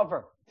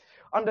cover,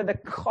 under the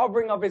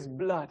covering of his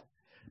blood,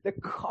 the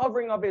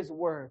covering of his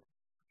word,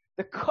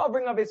 the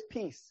covering of his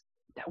peace,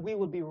 that we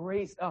will be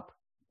raised up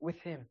with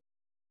him.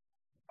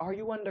 Are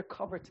you under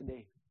cover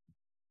today?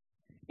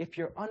 If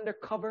you're under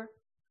cover,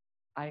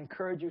 I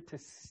encourage you to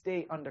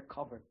stay under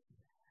cover,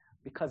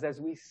 because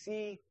as we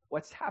see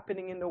what's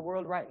happening in the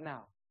world right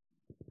now,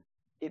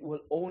 it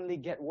will only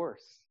get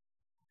worse.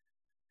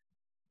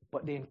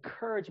 But the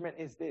encouragement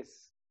is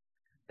this,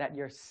 that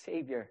your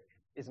Savior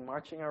is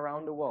marching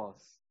around the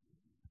walls.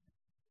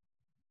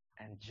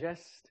 And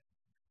just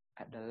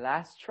at the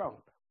last trump,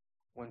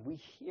 when we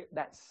hear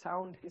that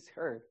sound is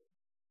heard,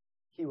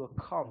 he will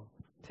come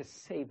to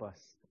save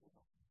us.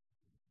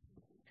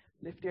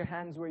 Lift your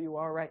hands where you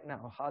are right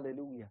now.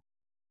 Hallelujah.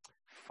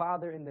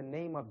 Father, in the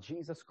name of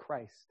Jesus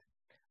Christ,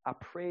 I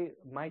pray,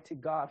 mighty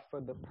God,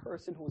 for the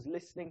person who's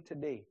listening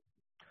today,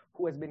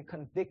 who has been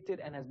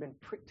convicted and has been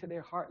pricked to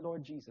their heart,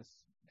 Lord Jesus.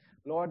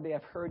 Lord, they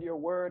have heard your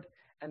word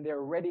and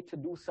they're ready to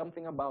do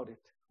something about it.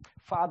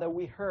 Father,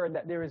 we heard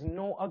that there is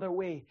no other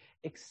way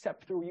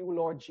except through you,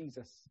 Lord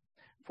Jesus.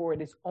 For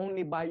it is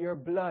only by your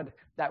blood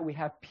that we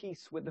have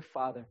peace with the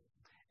Father.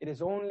 It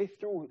is only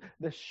through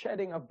the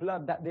shedding of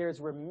blood that there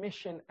is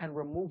remission and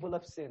removal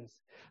of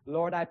sins.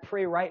 Lord, I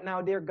pray right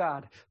now, dear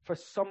God, for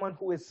someone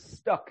who is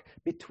stuck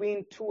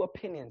between two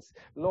opinions.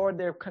 Lord,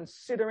 they're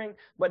considering,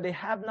 but they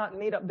have not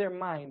made up their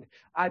mind.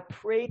 I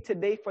pray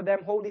today for them,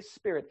 Holy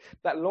Spirit,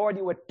 that, Lord,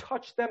 you would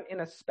touch them in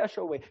a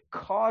special way.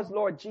 Cause,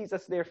 Lord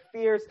Jesus, their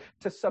fears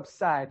to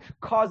subside.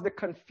 Cause the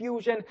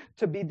confusion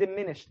to be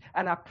diminished.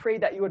 And I pray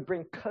that you would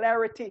bring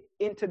clarity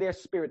into their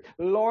spirit.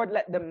 Lord,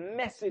 let the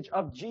message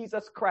of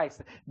Jesus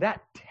Christ,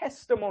 that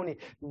testimony,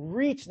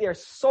 reach their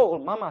soul.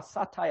 Mama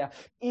Sataya.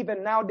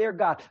 Even now, dear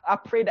God, I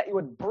pray that you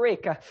would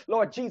break,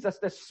 Lord Jesus,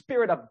 the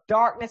spirit of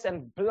darkness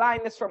and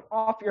blindness from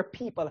off your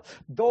people.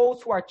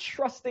 Those who are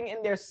trusting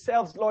in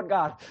themselves, Lord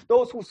God.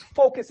 Those whose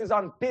focus is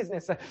on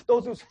business.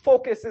 Those whose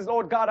focus is,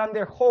 Lord God, on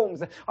their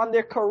homes, on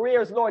their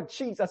careers, Lord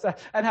Jesus,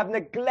 and have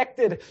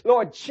neglected,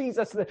 Lord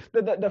Jesus,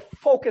 the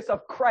focus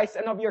of Christ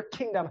and of your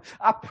kingdom.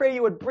 I pray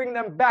you would bring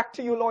them back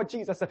to you, Lord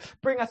Jesus.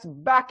 Bring us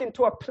back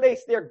into a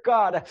place, dear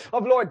God,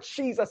 of, Lord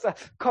Jesus,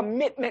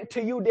 commitment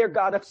to you, dear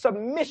God, of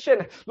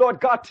submission,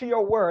 Lord God, to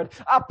your word.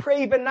 I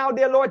pray even now,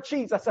 dear Lord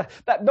Jesus,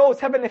 that those,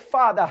 Heavenly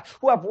Father,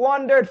 who have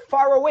wandered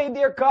far away,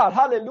 dear God,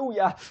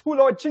 hallelujah, who,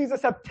 Lord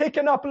Jesus, have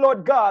taken up,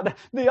 Lord God,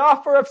 the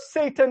offer of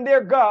Satan, dear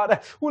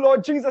God, who,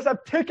 Lord Jesus,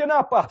 have taken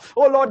up,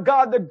 oh Lord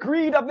God, the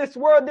greed of this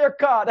world, dear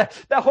God,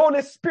 the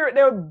Holy Spirit,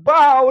 they would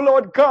bow,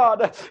 Lord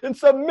God, in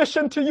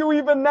submission to you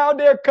even now,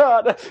 dear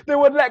God. They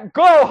would let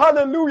go,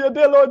 hallelujah,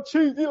 dear Lord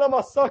Jesus.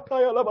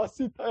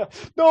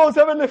 Those,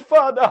 Heavenly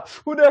Father,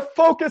 who their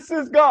focus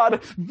is,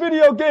 God,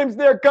 video games,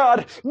 dear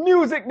God,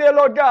 music, dear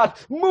Lord God,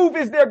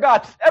 movies, dear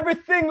God,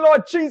 everything,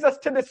 Lord Jesus,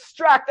 to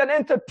distract and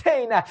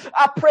entertain.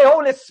 I pray,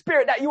 Holy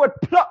Spirit, that you would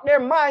pluck their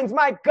minds,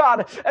 my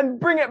God, and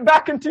bring it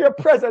back into your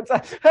presence.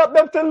 Help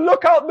them to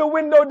look out the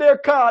window, dear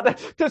God,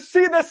 to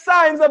see the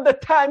signs of the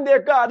time, dear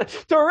God,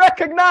 to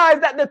recognize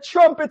that the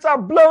trumpets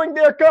are blowing,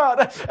 dear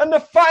God, and the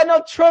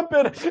final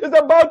trumpet is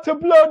about to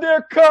blow,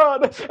 dear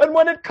God. And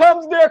when it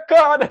comes, dear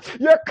God,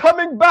 you're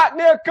coming back,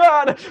 dear God,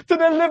 God, to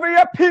deliver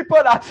your people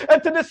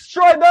and to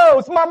destroy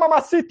those, Mama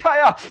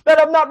Masitaya, that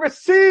have not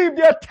received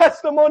your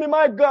testimony,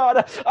 my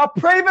God. I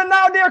pray even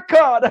now, dear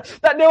God,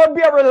 that there would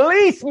be a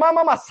release,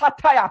 Mama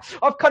Masataya,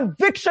 of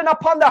conviction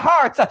upon the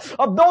hearts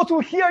of those who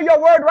hear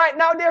your word right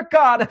now, dear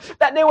God,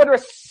 that they would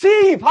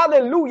receive,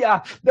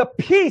 hallelujah, the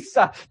peace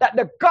that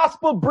the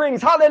gospel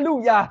brings,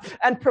 hallelujah,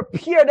 and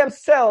prepare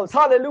themselves,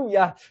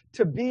 hallelujah,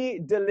 to be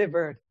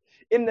delivered.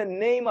 In the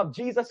name of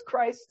Jesus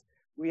Christ,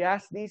 we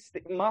ask these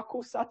things,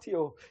 Maku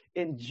Satyo,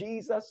 in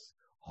Jesus'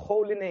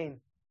 holy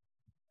name.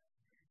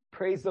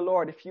 Praise the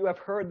Lord. If you have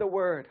heard the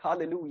word,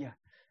 hallelujah,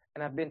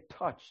 and have been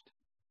touched,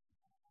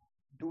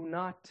 do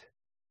not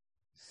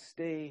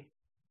stay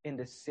in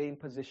the same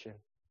position.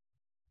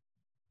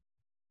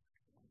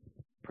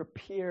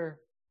 Prepare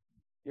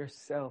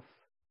yourself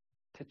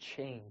to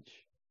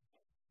change.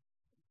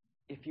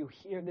 If you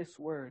hear this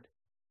word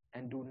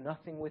and do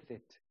nothing with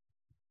it,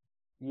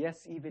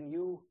 yes, even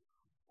you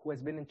who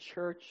has been in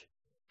church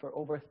for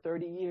over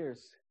 30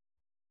 years,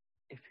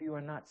 if you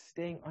are not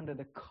staying under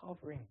the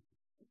covering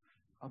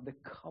of the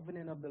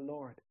covenant of the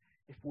Lord,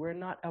 if we're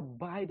not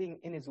abiding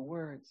in his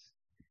words,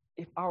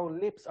 if our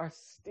lips are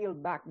still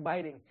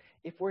backbiting,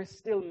 if we're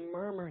still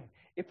murmuring,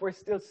 if we're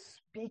still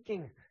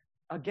speaking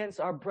against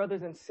our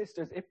brothers and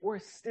sisters, if we're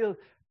still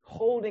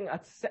holding a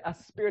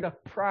spirit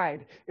of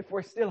pride, if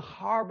we're still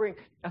harboring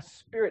a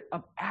spirit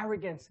of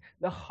arrogance,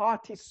 the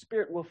haughty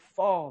spirit will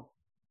fall,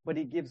 but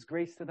he gives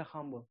grace to the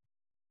humble.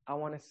 I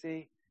want to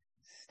say,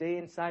 stay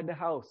inside the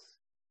house,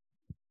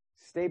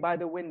 stay by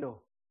the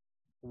window,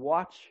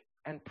 watch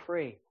and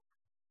pray,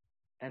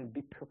 and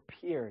be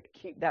prepared.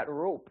 Keep that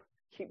rope,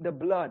 keep the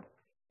blood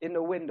in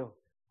the window,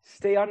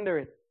 stay under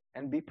it,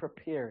 and be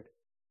prepared,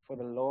 for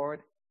the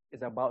Lord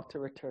is about to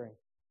return.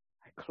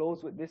 I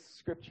close with this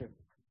scripture.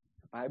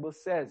 The Bible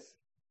says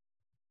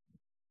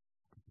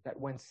that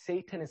when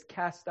Satan is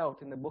cast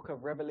out in the book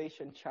of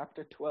Revelation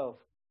chapter 12,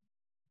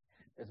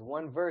 there's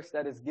one verse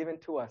that is given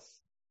to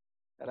us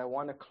that I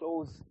want to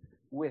close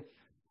with.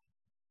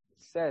 It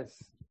says,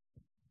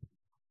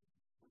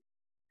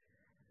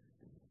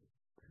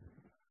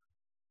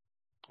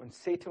 when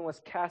Satan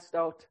was cast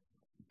out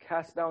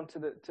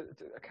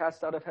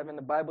of heaven,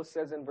 the Bible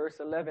says in verse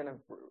 11 of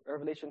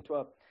Revelation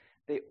 12,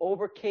 they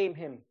overcame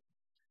him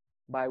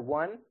by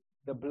 1,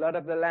 the blood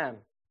of the Lamb,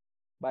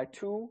 by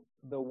 2,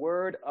 the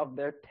word of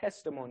their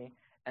testimony,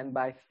 and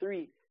by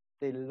 3,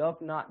 they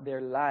loved not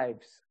their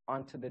lives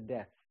unto the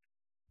death.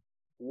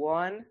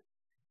 1,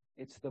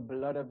 it's the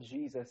blood of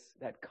Jesus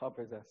that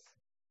covers us.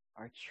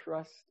 Our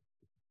trust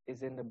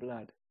is in the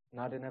blood,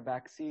 not in a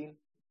vaccine,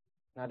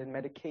 not in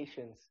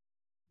medications,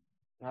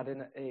 not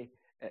in a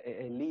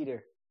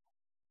leader,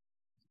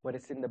 but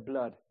it's in the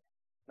blood.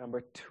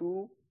 Number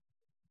 2,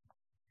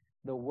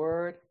 the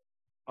word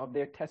of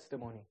their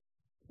testimony.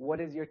 What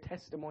is your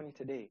testimony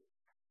today?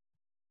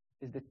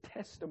 Is the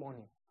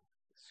testimony.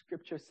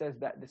 Scripture says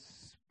that the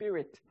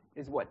Spirit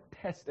is what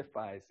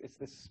testifies. It's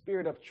the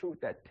Spirit of truth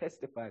that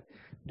testifies.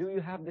 Do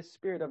you have the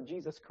Spirit of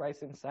Jesus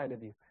Christ inside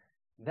of you?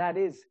 That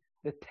is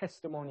the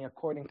testimony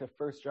according to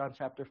 1 John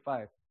chapter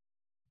 5.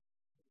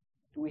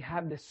 Do we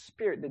have the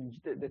Spirit,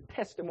 the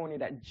testimony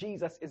that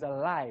Jesus is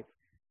alive?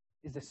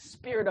 Is the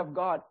Spirit of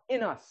God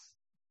in us?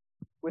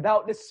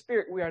 Without the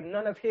Spirit, we are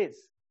none of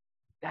his.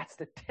 That's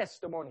the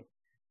testimony.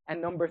 And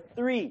number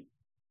 3,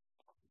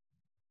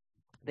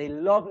 they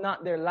love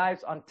not their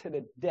lives unto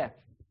the death.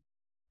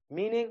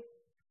 Meaning,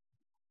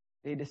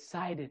 they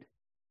decided,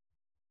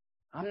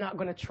 I'm not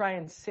going to try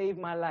and save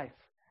my life.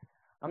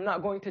 I'm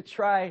not going to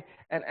try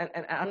and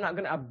I'm not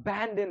going to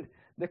abandon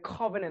the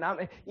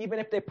covenant. Even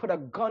if they put a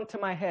gun to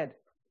my head,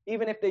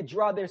 even if they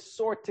draw their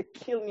sword to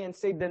kill me and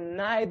say,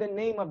 deny the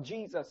name of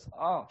Jesus.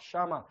 Oh,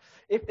 Shama.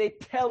 If they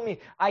tell me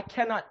I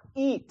cannot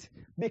eat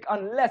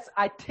unless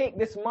I take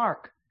this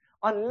mark,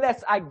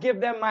 unless I give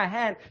them my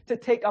hand to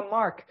take a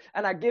mark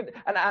and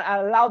I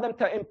allow them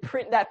to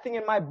imprint that thing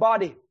in my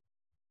body,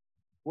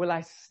 will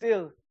I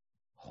still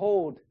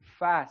hold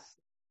fast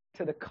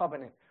to the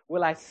covenant?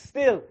 Will I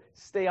still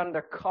stay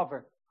under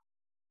cover?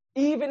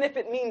 Even if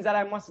it means that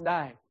I must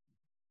die.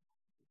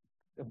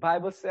 The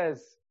Bible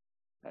says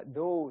that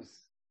those,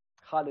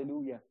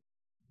 hallelujah,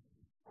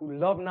 who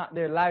love not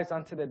their lives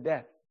unto the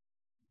death,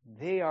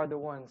 they are the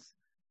ones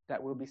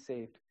that will be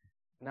saved.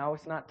 Now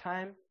it's not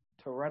time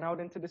to run out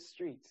into the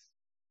streets,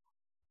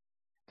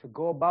 to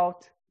go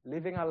about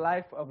living a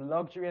life of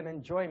luxury and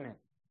enjoyment.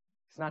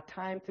 It's not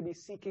time to be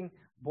seeking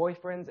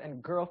boyfriends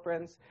and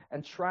girlfriends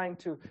and trying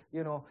to,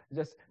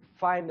 just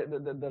find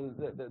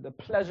the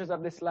pleasures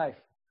of this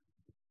life.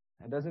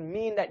 That doesn't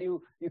mean that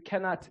you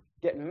cannot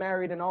get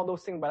married and all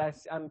those things, but I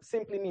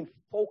simply mean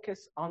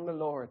focus on the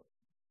Lord,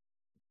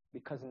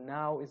 because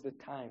now is the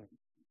time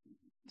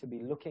to be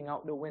looking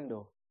out the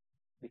window,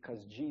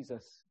 because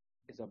Jesus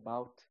is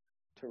about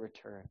to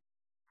return.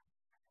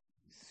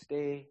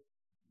 Stay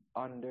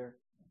under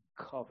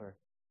cover.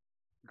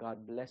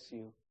 God bless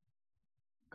you.